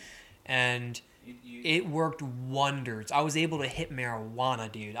episode. Yeah. And it worked wonders. I was able to hit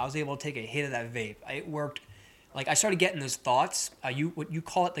marijuana, dude. I was able to take a hit of that vape. It worked. Like, I started getting those thoughts. What you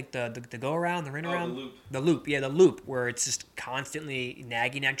call it, like the go around, the rin around? The loop. The loop, yeah, the loop, where it's just constantly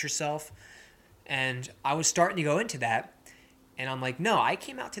nagging at yourself. And I was starting to go into that. And I'm like, no, I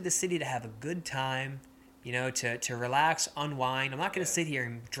came out to the city to have a good time, you know, to relax, unwind. I'm not going to sit here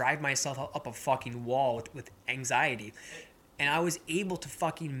and drive myself up a fucking wall with anxiety. And I was able to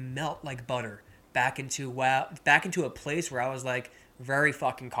fucking melt like butter back into a place where I was like very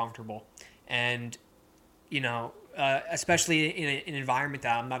fucking comfortable. And, you know, especially in an environment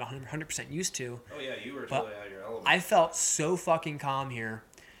that I'm not 100% used to. Oh, yeah, you were totally out of your element. I felt so fucking calm here.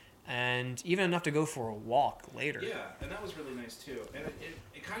 And even enough to go for a walk later. Yeah, and that was really nice too. And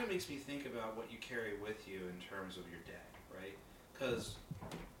it kind of makes me think about what you carry with you in terms of your day, right? Because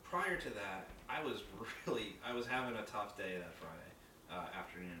prior to that, I was having a tough day that Friday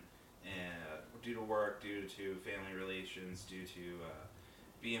afternoon. And due to work, due to family relations, due to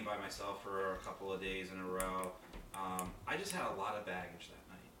being by myself for a couple of days in a row, I just had a lot of baggage that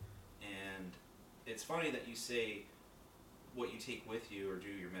night. And it's funny that you say what you take with you or do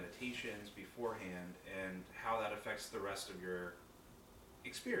your meditations beforehand and how that affects the rest of your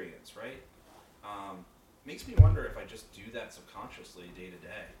experience, right? Makes me wonder if I just do that subconsciously day to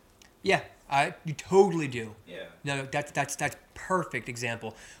day. Yeah, you totally do. Yeah. No, that's perfect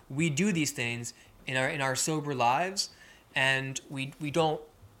example. We do these things in our sober lives, and we don't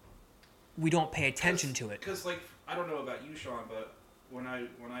pay attention to it. Because, like, I don't know about you, Sean, but when I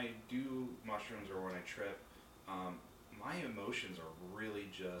do mushrooms or when I trip, my emotions are really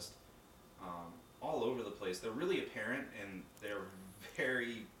just all over the place. They're really apparent and they're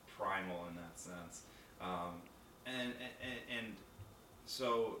very primal in that sense. And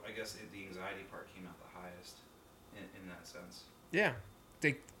so I guess the anxiety part came out the highest in that sense. Yeah.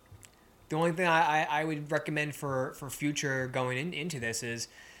 The only thing I would recommend for future going into this is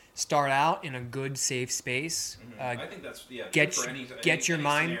start out in a good, safe space. I think that's get your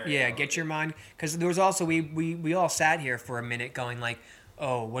mind. Scenario. Yeah, get your mind. Because there was also we all sat here for a minute going like,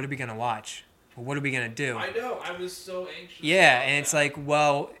 oh, what are we gonna watch? What are we gonna do? I know. I was so anxious. Yeah, and it's like,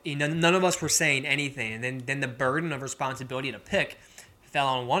 well, you know, none of us were saying anything, and then the burden of responsibility to pick fell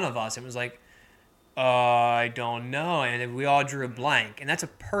on one of us. It was like, I don't know, and then we all drew a blank, and that's a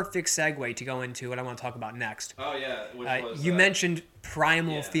perfect segue to go into what I want to talk about next. Oh yeah, which was you mentioned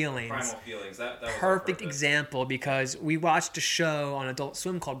primal feelings. Primal feelings. That was perfect example because we watched a show on Adult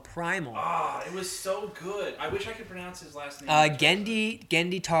Swim called Primal. Ah, it was so good. I wish I could pronounce his last name.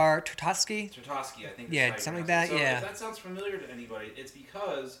 Gendy Tartakovsky. Tartakovsky, I think. Yeah, something like that. So yeah. If that sounds familiar to anybody, it's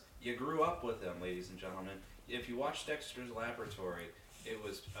because you grew up with them, ladies and gentlemen. If you watch Dexter's Laboratory, it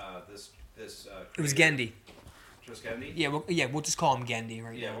was this. It was Gendy. Just Gendy? Yeah, we'll just call him Gendy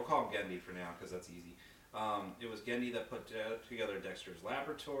right now. Yeah, we'll call him Gendy for now because that's easy. It was Gendy that put together Dexter's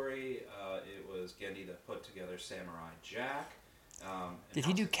Laboratory. It was Gendy that put together Samurai Jack. Did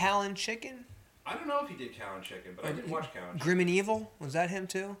he do Cow and Chicken? I don't know if he did Cow and Chicken, but I did watch Cow and Chicken. Grim and Evil? Was that him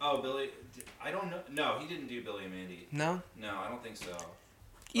too? Oh, Billy. I don't know. No, he didn't do Billy and Mandy. No? No, I don't think so.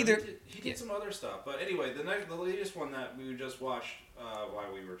 Either. He did some other stuff. But anyway, the latest one that we just watched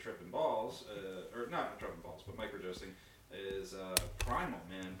while we were tripping balls, or not tripping balls, but microdosing, is Primal,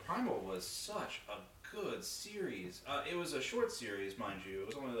 man. Primal was such a good series. It was a short series, mind you. It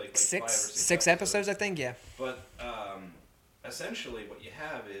was only like 5 or 6 episodes, I think, yeah. But essentially what you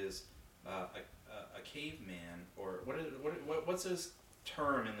have is a caveman, or what's his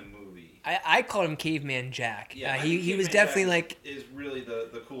term in the movie? I called him Caveman Jack. Yeah, he was definitely Jack like is really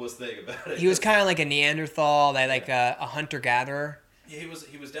the coolest thing about it. He was kind of like a Neanderthal, like a hunter gatherer. Yeah,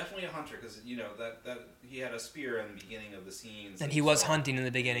 he was definitely a hunter because you know that he had a spear in the beginning of the scenes. And he was hunting in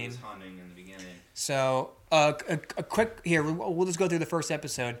the beginning. He was hunting in the beginning. So a quick here. We'll just go through the first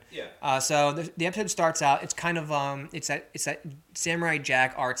episode. Yeah. So the episode starts out. It's kind of it's that Samurai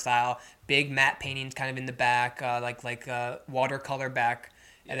Jack art style. Big matte paintings kind of in the back, like watercolor back,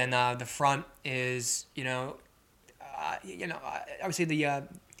 and then the front is obviously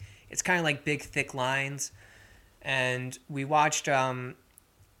it's kind of like big thick lines. And we watched I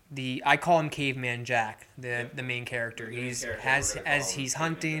call him Caveman Jack, the main character. He's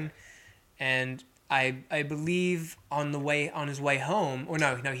hunting, and I believe on his way home, or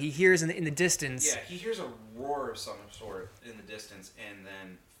no, he hears in the distance. Yeah, he hears a roar of some sort in the distance, and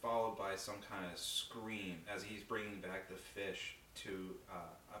then followed by some kind of scream as he's bringing back the fish to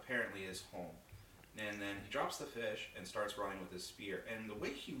apparently his home. And then he drops the fish and starts running with his spear. And the way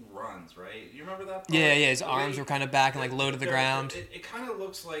he runs, right? You remember that part? Yeah. His arms were kind of back and low to the ground. It kind of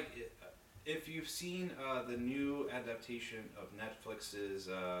looks like if you've seen the new adaptation of Netflix's,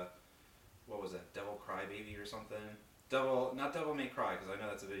 what was that, Devil Crybaby or something? Not Devil May Cry, because I know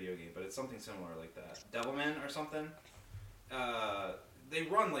that's a video game, but it's something similar like that. Devilman or something? They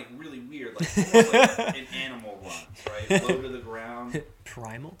run like really weird, like almost like an animal runs, right? Low to the ground.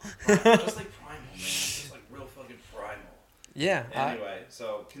 Primal? Just like primal, man. Just like real fucking primal. Yeah. Anyway,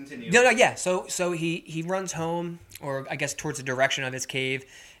 so continue. No, yeah. So he runs home, or I guess towards the direction of his cave,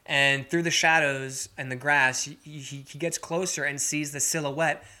 and through the shadows and the grass, he gets closer and sees the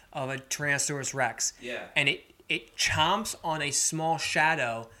silhouette of a Tyrannosaurus Rex. Yeah. And it chomps on a small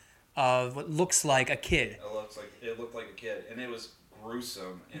shadow of what looks like a kid. It looked like a kid, and it was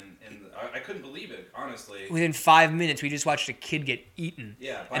gruesome, and I couldn't believe it, honestly. Within 5 minutes, we just watched a kid get eaten.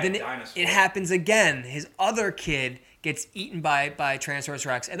 Yeah, by and then a dinosaur. It happens again. His other kid gets eaten by Tyrannosaurus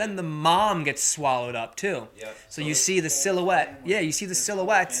Rex, and then the mom gets swallowed up too. Yep. So you see the silhouette. Yeah, you see the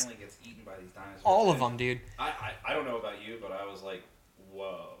silhouettes. Family gets eaten by these dinosaurs. All of them, dude. I don't know about you, but I was like,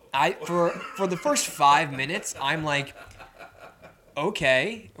 whoa. For the first 5 minutes, I'm like,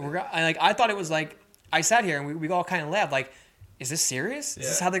 okay, I thought it was like, I sat here and we all kind of laughed, like, is this serious? Is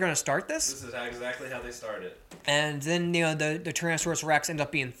this how they're going to start this? This is exactly how they started. And then the Tyrannosaurus Rex end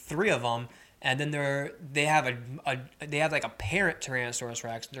up being 3 of them, and then they have like a parent Tyrannosaurus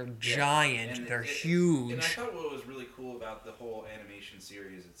Rex. They're giant. And they're huge. And I thought what was really cool about the whole animation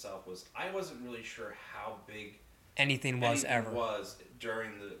series itself was I wasn't really sure how big anything was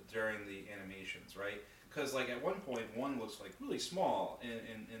during the animations, right? Because like at one point, one looks like really small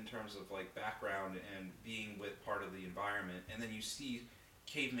in terms of like background and being with part of the environment, and then you see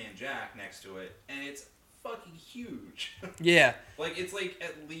Caveman Jack next to it, and it's fucking huge. Yeah. Like it's like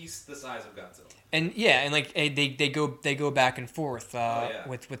at least the size of Godzilla. And like they go back and forth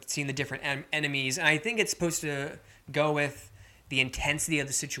with seeing the different enemies, and I think it's supposed to go with the intensity of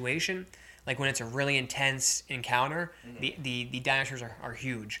the situation. Like when it's a really intense encounter, the dinosaurs are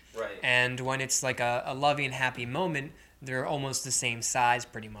huge. Right. And when it's like a loving, happy moment, they're almost the same size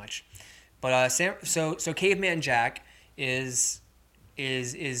pretty much. But so Caveman Jack is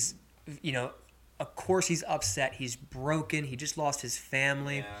of course he's upset. He's broken. He just lost his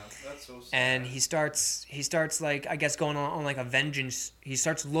family. Yeah, that's so sad. And he starts like, I guess, going on like a vengeance. He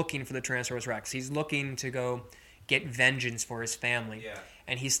starts looking for the Tyrannosaurus Rex. He's looking to go get vengeance for his family. Yeah.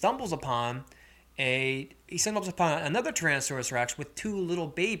 And he stumbles upon another Tyrannosaurus Rex with 2 little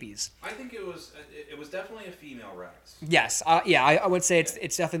babies. I think it was definitely a female Rex. Yes. I would say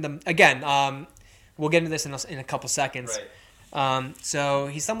it's definitely again. We'll get into this in a couple seconds. Right. So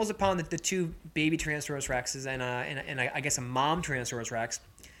he stumbles upon the 2 baby Tyrannosaurus Rexes and I guess a mom Tyrannosaurus Rex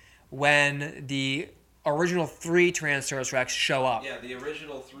when the original 3 Tyrannosaurus Rex show up. Yeah, the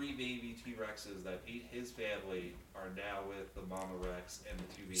original 3 baby T-Rexes that ate his family are now with the Mama Rex and the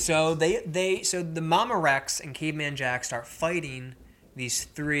 2 babies. So the Mama Rex and Caveman Jack start fighting these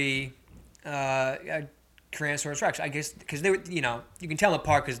 3 Tyrannosaurus Rex. I guess because they were, you can tell them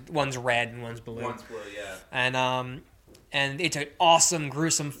apart because one's red and one's blue. One's blue, yeah. And it's an awesome,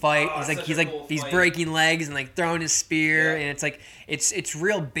 gruesome fight. Oh, He's breaking legs and like throwing his spear, and it's like it's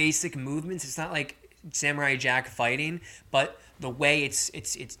real basic movements. It's not like Samurai Jack fighting, but the way it's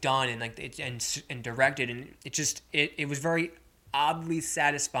done and like and directed, and it was very oddly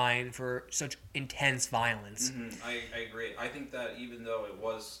satisfying for such intense violence. Mm-hmm. I agree. I think that even though it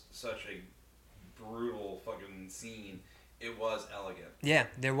was such a brutal fucking scene, it was elegant. Yeah,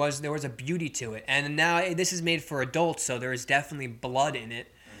 there was a beauty to it, and now this is made for adults, so there is definitely blood in it.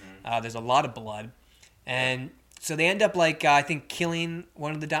 Mm-hmm. There's a lot of blood, and so they end up like I think killing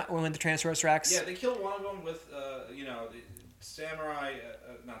one of the Tyrannosaurus Rex. Yeah, they kill one of them with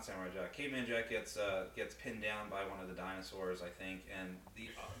not Samurai Jack. Caveman Jack gets pinned down by one of the dinosaurs, I think, and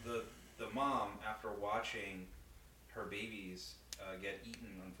the mom, after watching her babies get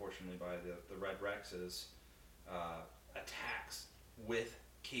eaten, unfortunately, by the Red Rexes, attacks with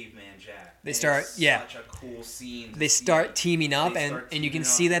Caveman Jack. Such a cool scene. They start teaming up, and you can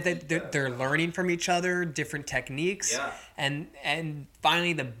see that they're learning from each other, different techniques. Yeah. And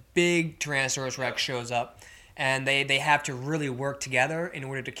finally, the big Tyrannosaurus Rex shows up, and they have to really work together in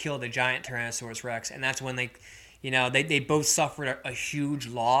order to kill the giant Tyrannosaurus Rex. And that's when they both suffered a huge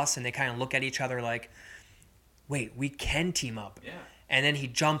loss, and they kind of look at each other like, wait, we can team up. Yeah. And then he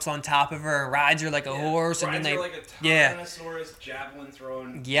jumps on top of her and rides her like a horse. Rides and then her like a Tyrannosaurus javelin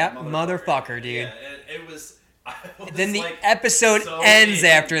throwing. Yep, motherfucker, dude. Yeah, it was. Then the episode ends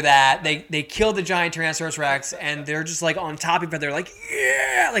after that. They kill the giant Tyrannosaurus Rex, and they're just like on top of each other, like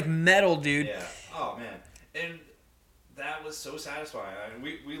like metal, dude. Yeah. Oh man, and that was so satisfying. I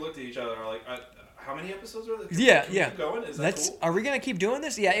mean, we looked at each other and were like, How many episodes are there? Yeah, Can we keep going? Is that cool? Are we gonna keep doing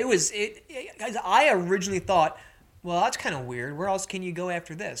this? Yeah, guys, I originally thought, well, that's kind of weird. Where else can you go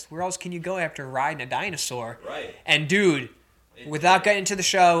after this? Where else can you go after riding a dinosaur? Right. And dude, without getting into the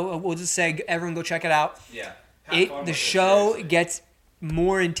show, we'll just say everyone go check it out. Yeah. The show gets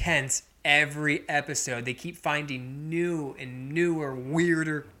more intense every episode. They keep finding new and newer,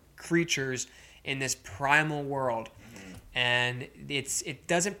 weirder creatures in this primal world. And it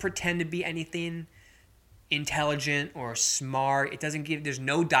doesn't pretend to be anything intelligent or smart. It doesn't there's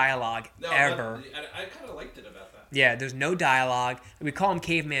no dialogue ever. I kind of liked it about that. Yeah, there's no dialogue. We call him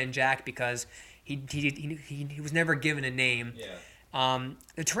Caveman Jack because he was never given a name. Yeah.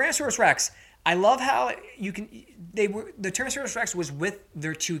 The Tyrannosaurus Rex, I love how the Tyrannosaurus Rex was with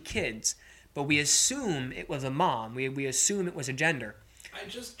their 2 kids, but we assume it was a mom. We assume it was a gender. I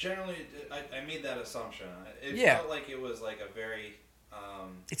just generally I made that assumption. It felt like it was like a very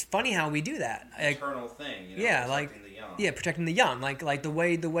it's funny how we do that. eternal thing. You know, yeah, protecting the young. Yeah, protecting the young. Like the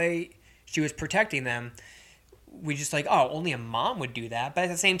way she was protecting them. We just only a mom would do that. But at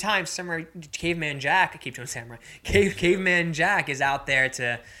the same time, Caveman Jack, I keep doing Samurai. Caveman Jack is out there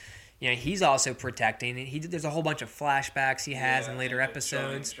to, he's also protecting. There's a whole bunch of flashbacks he has in later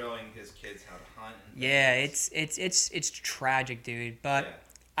episodes. Showing his kids how to hunt. Yeah, it's tragic, dude. But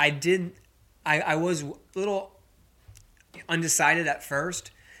yeah. I was a little undecided at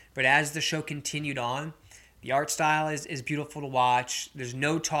first, but as the show continued on, the art style is beautiful to watch. There's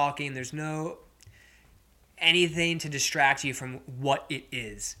no talking. There's no anything to distract you from what it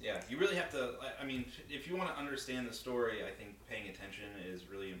is. Yeah, you really have to. I mean, if you want to understand the story, I think paying attention is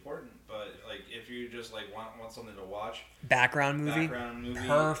really important. But if you just want something to watch, background movie,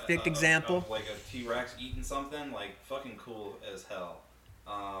 perfect example. Of a T-Rex eating something, fucking cool as hell.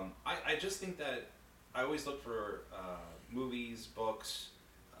 I just think that I always look for movies, books,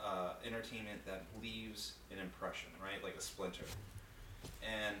 entertainment that leaves an impression, right? Like a Splinter,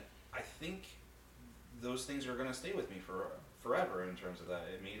 and I think those things are going to stay with me forever in terms of that.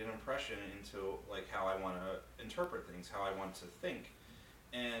 It made an impression into how I want to interpret things, how I want to think.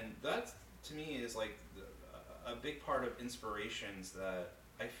 And that, to me, is a big part of inspirations that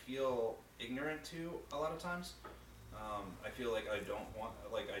I feel ignorant to a lot of times. I feel like I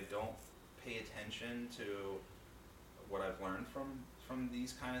don't pay attention to what I've learned from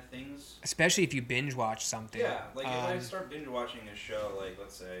these kind of things. Especially if you binge watch something. Yeah, if I start binge watching a show,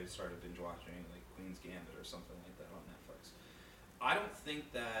 let's say I started binge watching Queen's Gambit or something like that on Netflix, I don't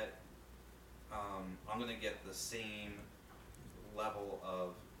think that I'm going to get the same level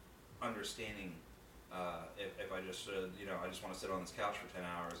of understanding if I just I just want to sit on this couch for 10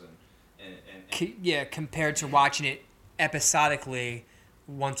 hours and compared to watching it episodically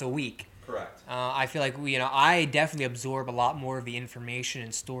once a week. Correct. I feel like I definitely absorb a lot more of the information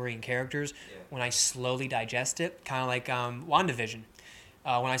and story and characters when I slowly digest it, kind of like WandaVision.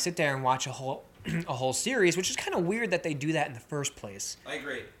 When I sit there and watch a whole series, which is kind of weird that they do that in the first place. I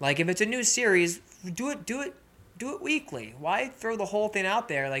agree. If it's a new series, do it weekly. Why throw the whole thing out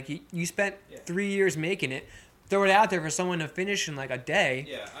there? You spent 3 years making it. Throw it out there for someone to finish in a day.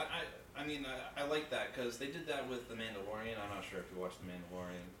 Yeah, I mean, I like that because they did that with The Mandalorian. I'm not sure if you watched The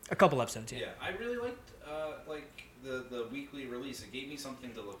Mandalorian. A couple episodes, yeah. Yeah, I really liked the weekly release. It gave me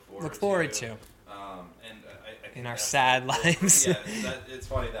something to look forward to. And I think in our sad lives. Yeah, it's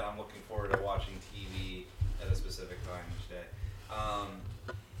funny that I'm looking forward to watching TV at a specific time each day.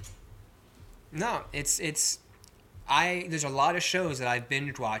 No, there's a lot of shows that I've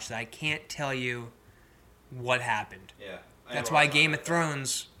binge watched that I can't tell you what happened. Yeah. That's why Game of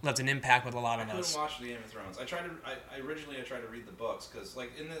Thrones left an impact with a lot of us. I couldn't watch the Game of Thrones. Originally I tried to read the books because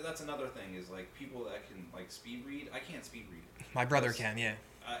that's another thing is people that can speed read. I can't speed read. My brother can, yeah.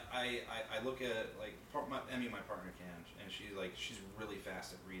 I look at Emmy, my partner, can, and she's really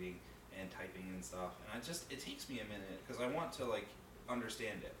fast at reading and typing and stuff, and it takes me a minute because I want to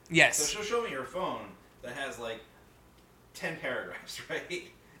understand it. Yes. So she'll show me her phone that has 10 paragraphs, right?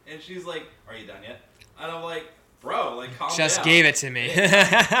 And she's like, "Are you done yet?" And I'm like, "Bro, calm just down. gave it to me."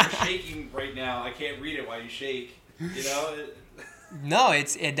 You're shaking right now. I can't read it while you shake. No,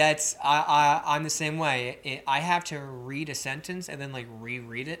 I'm the same way. I have to read a sentence and then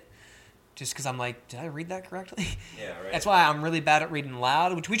reread it, just because I'm did I read that correctly? Yeah, right. That's why I'm really bad at reading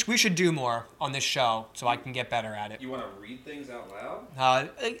loud, which we should do more on this show, so I can get better at it. You want to read things out loud?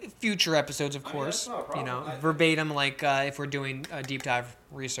 Future episodes, of course. That's not a problem. Verbatim, if we're doing deep dive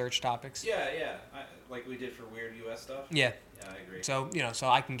research topics. Yeah. Like we did for weird U.S. stuff. Yeah. Yeah, I agree. So so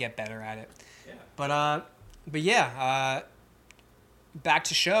I can get better at it. Yeah. But yeah. Back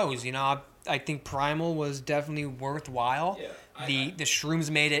to shows. I think Primal was definitely worthwhile. Yeah, The shrooms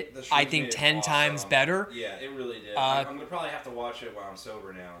made it, the shrooms I think, made it 10 awesome. times better. Yeah, it really did. I'm gonna probably have to watch it while I'm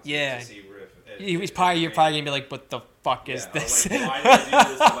sober now. To see if You're probably gonna be like, what the fuck is this? Like, why did I do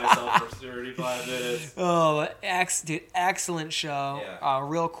this to myself for 35 minutes? Oh, dude, excellent show. Yeah.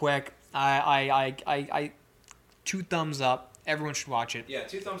 Real quick, I 2 thumbs up. Everyone should watch it. Yeah,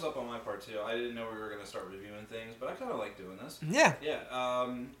 2 thumbs up on my part too. I didn't know we were gonna start reviewing things, but I kind of like doing this. Yeah. Yeah.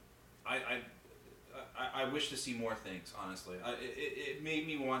 I wish to see more things. Honestly, it made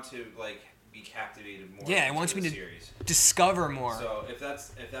me want to like be captivated more. Yeah, it wants me to series. discover more. So if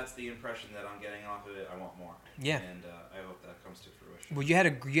that's the impression that I'm getting off of it, I want more. Yeah. And I hope that comes to fruition. Well, you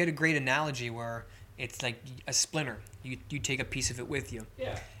had a great analogy where it's like a splinter. You take a piece of it with you.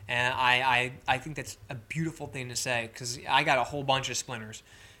 Yeah. And I think that's a beautiful thing to say because I got a whole bunch of splinters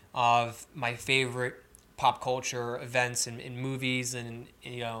of my favorite pop culture events in movies and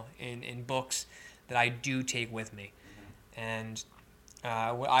in books that I do take with me. Mm-hmm. And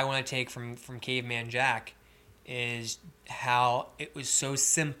what I want to take from Caveman Jack is how it was so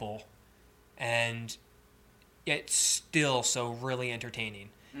simple and yet still so really entertaining.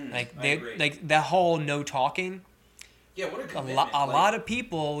 Like that whole no talking. Yeah, what a A commitment. lot of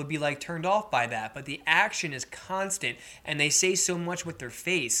people would be like turned off by that, but the action is constant, and they say so much with their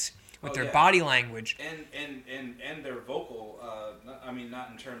face, with their body language, and their vocal.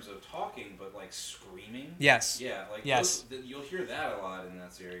 Not in terms of talking, but like screaming. Yes. Yeah, like yes. You'll hear that a lot in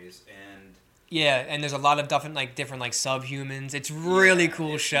that series, and yeah, and there's a lot of different subhumans. It's really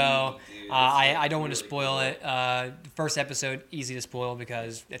cool show. Neat, dude. I don't want to really spoil cool. it. The first episode easy to spoil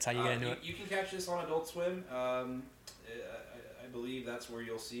because that's how you get into it. You can catch this on Adult Swim. I believe that's where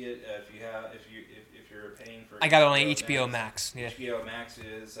you'll see it if you're paying for. I got it on HBO Max. Yeah. HBO Max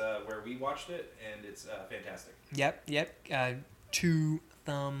is where we watched it, and it's fantastic. Yep. 2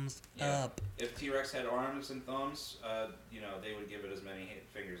 thumbs up. If T-Rex had arms and thumbs, they would give it as many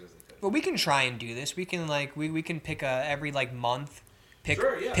fingers as they could. Well, we can try and do this. We can we can pick every month.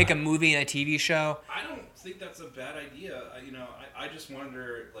 Pick a movie and a TV show. I don't think that's a bad idea. I just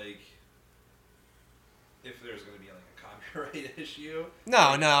wonder if there's going to be a copyright issue.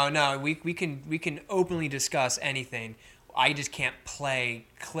 No. We can openly discuss anything. I just can't play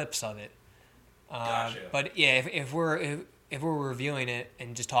clips of it. Gotcha. But yeah, if we're reviewing it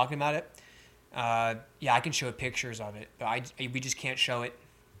and just talking about it, I can show pictures of it. But we just can't show it.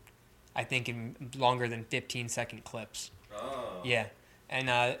 I think in longer than 15-second clips. Oh. Yeah, and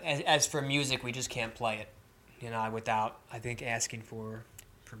as for music, we just can't play it, without I think asking for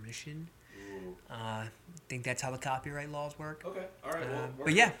permission. Ooh. I think that's how the copyright laws work. Okay. All right.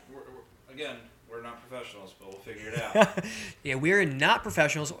 We're not professionals, but we'll figure it out. Yeah, we're not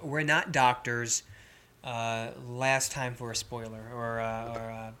professionals. We're not doctors. Last time for a spoiler or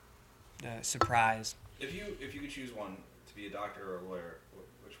a surprise. If you could choose one to be a doctor or a lawyer,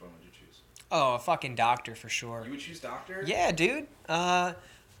 which one would you choose? Oh, a fucking doctor for sure. You would choose doctor? Yeah, dude.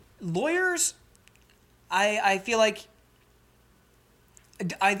 Lawyers, I feel like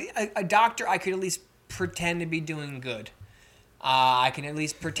a doctor I could at least pretend to be doing good. I can at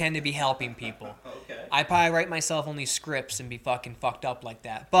least pretend to be helping people. Okay. I probably write myself only scripts and be fucking fucked up like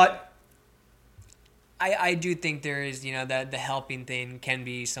that. But I do think there is, that the helping thing can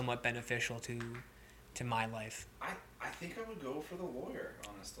be somewhat beneficial to my life. I think I would go for the lawyer,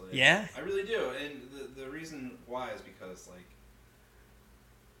 honestly. Yeah? I really do. And the reason why is because,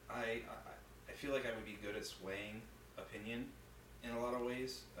 I feel like I would be good at swaying opinion in a lot of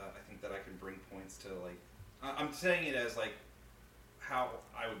ways. I think that I can bring points to, I'm saying it as, how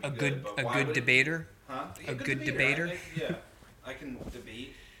I would be a good debater? Huh? A good debater? I can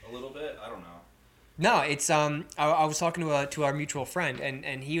debate a little bit. I don't know. No, it's I was talking to our mutual friend,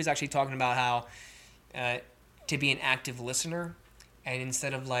 and he was actually talking about how to be an active listener, and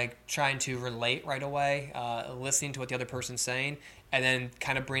instead of trying to relate right away, listening to what the other person's saying, and then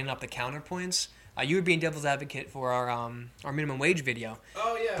kind of bringing up the counterpoints. You were being devil's advocate for our minimum wage video.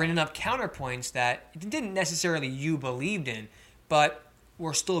 Oh yeah. Bringing up counterpoints that didn't necessarily you believed in, but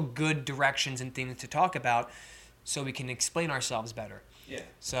were still good directions and things to talk about, so we can explain ourselves better. Yeah.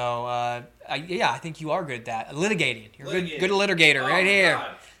 So, I think you are good at that. Litigating. You're Litigating. good litigator right here.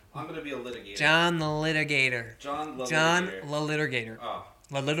 God. I'm going to be a litigator. John the litigator. John the litigator. Oh.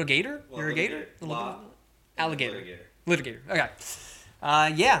 La litigator? La You're a gator? La- Alligator. Litigator. Okay.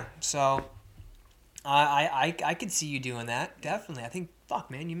 Yeah. So, I could see you doing that. Definitely. I think, fuck,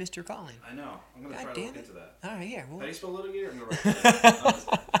 man, you missed your calling. I know. I'm going to try to look into that. All right, yeah. How do you spell litigator? I'm going to write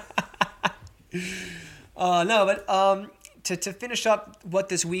that down. No, but to finish up what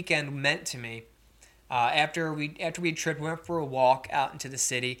this weekend meant to me, After we tripped, we went for a walk out into the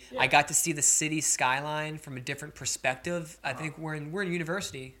city. Yeah. I got to see the city skyline from a different perspective. I think we're in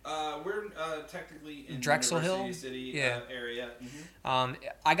university. We're technically in Drexel University Hill? City Yeah. Area. Mm-hmm.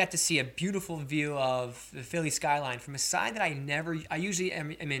 I got to see a beautiful view of the Philly skyline from a side that I usually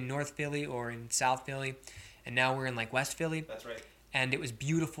am in North Philly or in South Philly, and now we're in like West Philly. That's right. And it was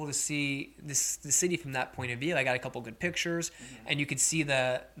beautiful to see the city from that point of view. I got a couple good pictures, and you could see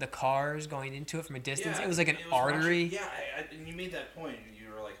the cars going into it from a distance. Yeah, It was like an it was artery. and you made that point. And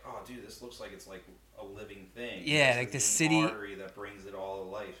you were like, "Oh, dude, this looks like it's like a living thing." Yeah, This like is the an city- artery that brings it all to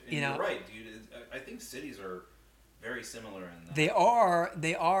life. And You know- you're right, dude. I think cities are very similar in that. They are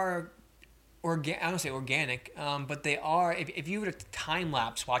I don't say organic, but they are. If you were to time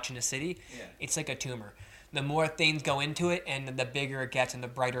lapse watching a city, Yeah. it's like a tumor. The more things go into it, and the bigger it gets, and the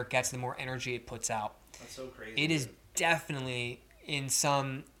brighter it gets, the more energy it puts out. That's so crazy. It is definitely, in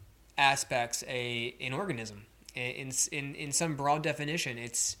some aspects, an organism. In some broad definition,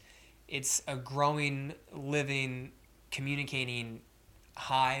 it's a growing, living, communicating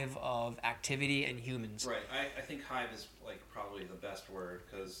hive of activity and humans. Right. I think hive is like probably the best word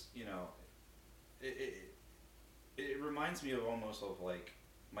because it reminds me of almost of like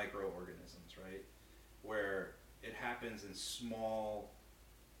microorganisms, right? Where it happens in small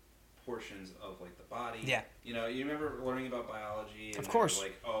portions of like the body. Yeah. You remember learning about biology and Of course.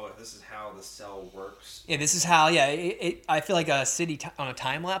 like, oh, this is how the cell works. Yeah, this is how. Yeah, I feel like a city on a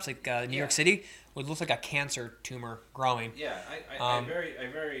time lapse, like New Yeah. York City, would look like a cancer tumor growing. Yeah, I Um,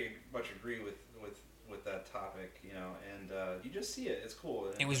 very much agree with that topic, and you just see it. It's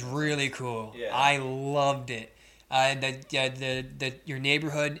cool. It was really cool. Yeah. I loved it. Your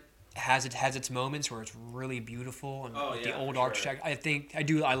neighborhood has its moments where it's really beautiful and Oh, with yeah, the old for sure.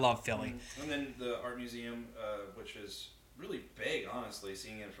 architecture. I love Philly. And then the art museum, which is really big, honestly,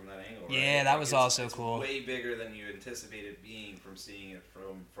 seeing it from that angle. Right? Yeah, that was it's- also it's cool. Way bigger than you anticipated being from seeing it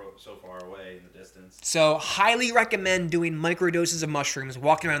from so far away in the distance. So highly recommend doing microdoses of mushrooms,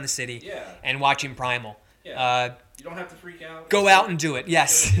 walking around the city, Yeah. and watching Primal. Yeah. You don't have to freak out. Go out and do it.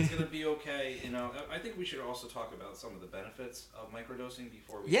 Yes. It's gonna be okay. I think we should also talk about some of the benefits of microdosing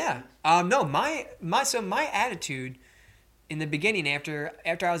before we. Yeah. No. My attitude in the beginning, after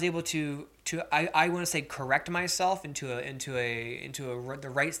I was able to I want to say correct myself into the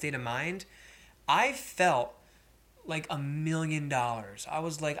right state of mind, I felt like $1 million. I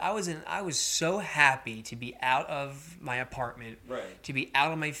was so happy to be out of my apartment, Right. to be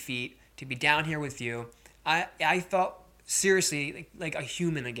out on my feet, to be down here with you. I felt seriously like a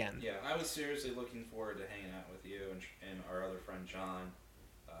human again. Yeah, I was seriously looking forward to hanging out with you and our other friend John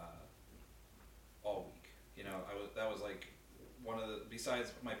all week. That was like one of the,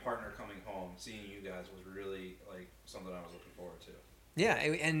 besides my partner coming home, seeing you guys was really like something I was looking forward to. Yeah,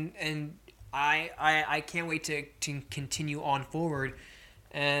 and I can't wait to continue on forward,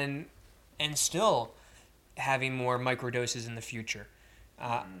 and still having more microdoses in the future.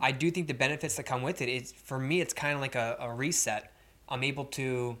 I do think the benefits that come with it, for me, it's kind of like a reset. I'm able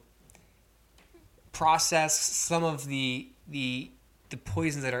to process some of the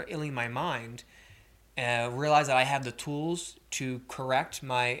poisons that are ailing my mind, realize that I have the tools to correct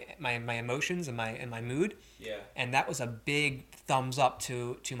my emotions and my mood. Yeah. And that was a big thumbs up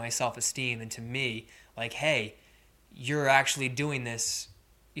to my self-esteem and to me. Like, hey, you're actually doing this,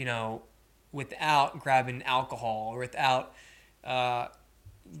 without grabbing alcohol or without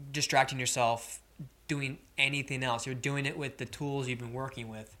distracting yourself doing anything else. You're doing it with the tools you've been working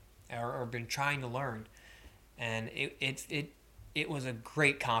with or been trying to learn. And it was a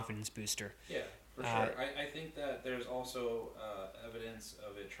great confidence booster. Yeah, for sure. I think that there's also evidence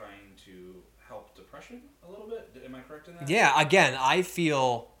of it trying to help depression a little bit. Am I correct in that? Yeah, again, I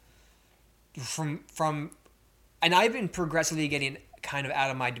feel from and I've been progressively getting kind of out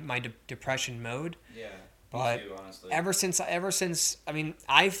of my depression mode. Yeah, But me too, honestly. ever since, I mean,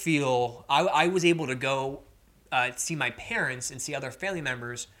 I feel I was able to go see my parents and see other family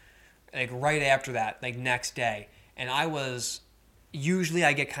members like right after that, like next day, and usually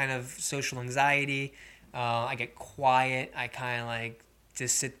I get kind of social anxiety. I get quiet. I kind of like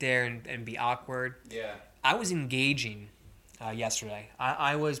just sit there and be awkward. Yeah. I was engaging yesterday.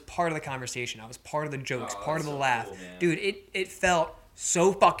 I was part of the conversation. I was part of the jokes, Oh, part of that's the so laugh. cool, man. Dude, it felt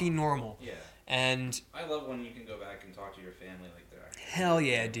so fucking normal. Yeah. And I love when you can go back and talk to your family like that. hell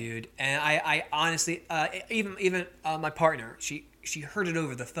yeah, dude. And I honestly, even my partner, she heard it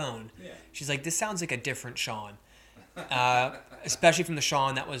over the phone. Yeah. She's like, this sounds like a different Sean. Especially from the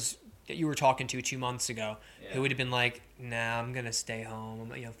Sean that you were talking to 2 months ago, Yeah. who would have been like, nah, I'm gonna stay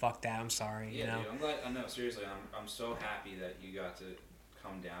home. Fuck that. I'm sorry. Yeah, dude. I'm glad. I know. Seriously, I'm so happy that you got to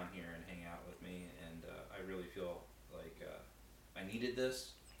come down here and hang out with me, and really feel like I needed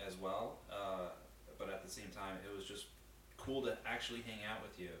this as well. But at the same time, it was just cool to actually hang out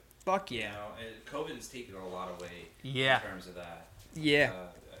with you. Fuck yeah. You know, COVID has taken a lot away Yeah. in terms of that. Yeah.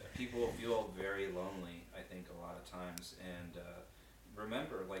 People feel very lonely, I think, a lot of times. And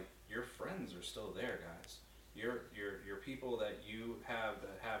remember, like, your friends are still there, guys. Your people that you have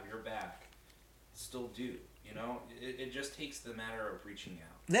that have your back still do. You know, it just takes the matter of reaching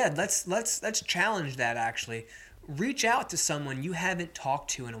out. Yeah, let's challenge that actually. Reach out to someone you haven't talked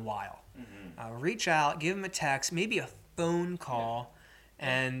to in a while. Mm-hmm. Reach out, give them a text, maybe a phone call,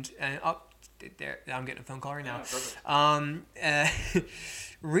 and there I'm getting a phone call right now. Yeah, perfect.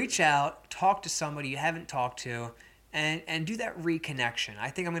 Reach out, talk to somebody you haven't talked to, and do that reconnection. I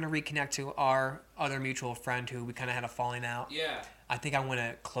think I'm going to reconnect to our other mutual friend who we kind of had a falling out. Yeah, I think I want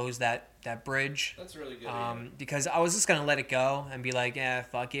to close that bridge. that's really good. Because I was just going to let it go and be like, yeah,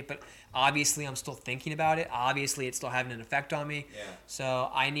 fuck it. But obviously I'm still thinking about it. Obviously it's still having an effect on me. Yeah.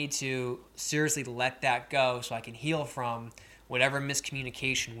 So I need to seriously let that go so I can heal from whatever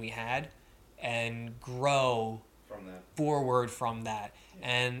miscommunication we had and grow From that. forward from that. Yeah.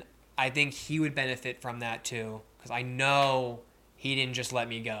 And I think he would benefit from that too. Because I know he didn't just let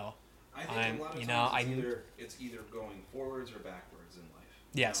me go. I think a lot of times it's either going forwards or backwards in life.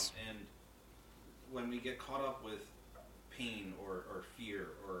 Yes. You know? And when we get caught up with pain or fear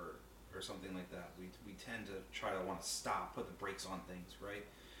or something like that, we tend to try to want to stop, put the brakes on things, right?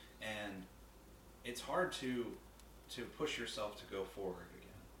 And it's hard to push yourself to go forward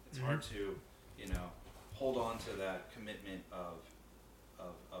again. It's hard to, hold on to that commitment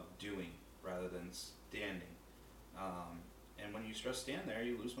of doing rather than standing. And when you just stand there,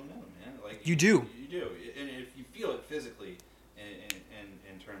 you lose momentum, man. Like You do. You do, and if you feel it physically,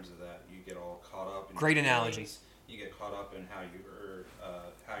 in terms of that, you get all caught up. In Great your analogy. feelings. You get caught up in how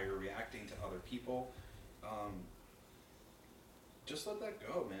you're reacting to other people. Just let that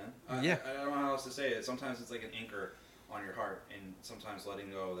go, man. Yeah. I don't know how else to say it. Sometimes it's like an anchor on your heart, and sometimes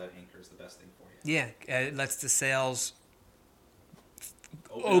letting go of that anchor is the best thing for you. Yeah, it lets the sails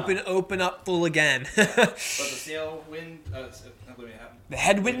Open up. open up full again. Let the sail wind. The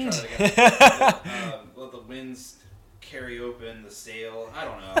headwind. Let the winds carry open the sail. I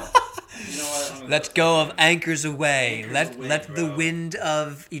don't know. You know what? Let's go of anchors away. Anchors away, Let the bro. wind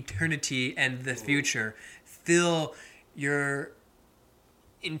of eternity and the future fill your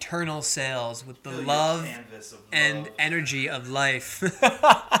internal sails with the Fill your love canvas of and love. energy of life.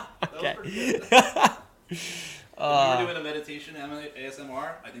 That was Okay. pretty good. If we were doing a meditation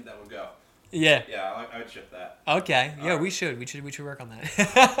ASMR, I think that would go. Yeah. Yeah, I would ship that. Okay. Yeah, Alright. we should work on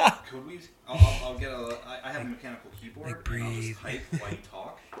that. Could we? I'll get I have a mechanical keyboard. Like, And I'll breathe. just type while you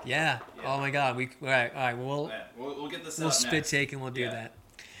talk. Yeah. Yeah. Oh my God. All right. We'll Yeah, we'll get this we'll up spit next. take and we'll do Yeah. that.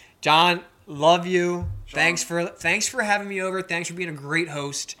 John, love you. Sean. Thanks for having me over. Thanks for being a great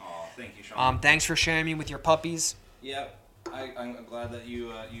host. Oh, thank you, Sean. Thanks for sharing me with your puppies. Yep. I'm glad that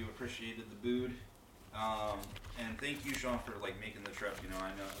you appreciated the bood. And thank you, Sean, for making the trip. I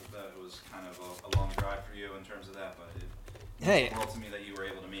know that it was kind of a long drive for you in terms of that, but it means the world to me that you were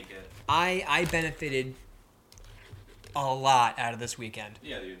able to make it. I benefited a lot out of this weekend.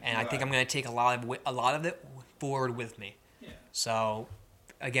 Yeah, dude. And I think I'm going to take a lot of it forward with me. Yeah. So,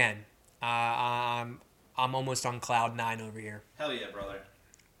 again, I'm almost on cloud 9 over here. Hell yeah, brother.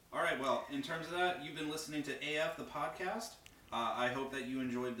 All right, well, in terms of that, you've been listening to AF, the podcast. I hope that you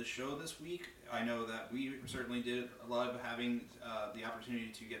enjoyed the show this week. I know that we certainly did love having the opportunity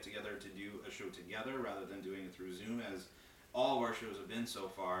to get together to do a show together rather than doing it through Zoom, as all of our shows have been so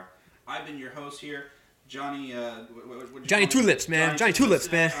far. I've been your host here, Johnny. Johnny Tulips, man. Johnny Tulips,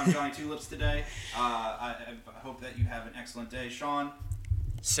 today. man. I'm Johnny Tulips today. I hope that you have an excellent day, Sean.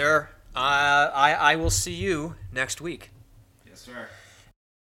 Sir, I will see you next week. Yes, sir.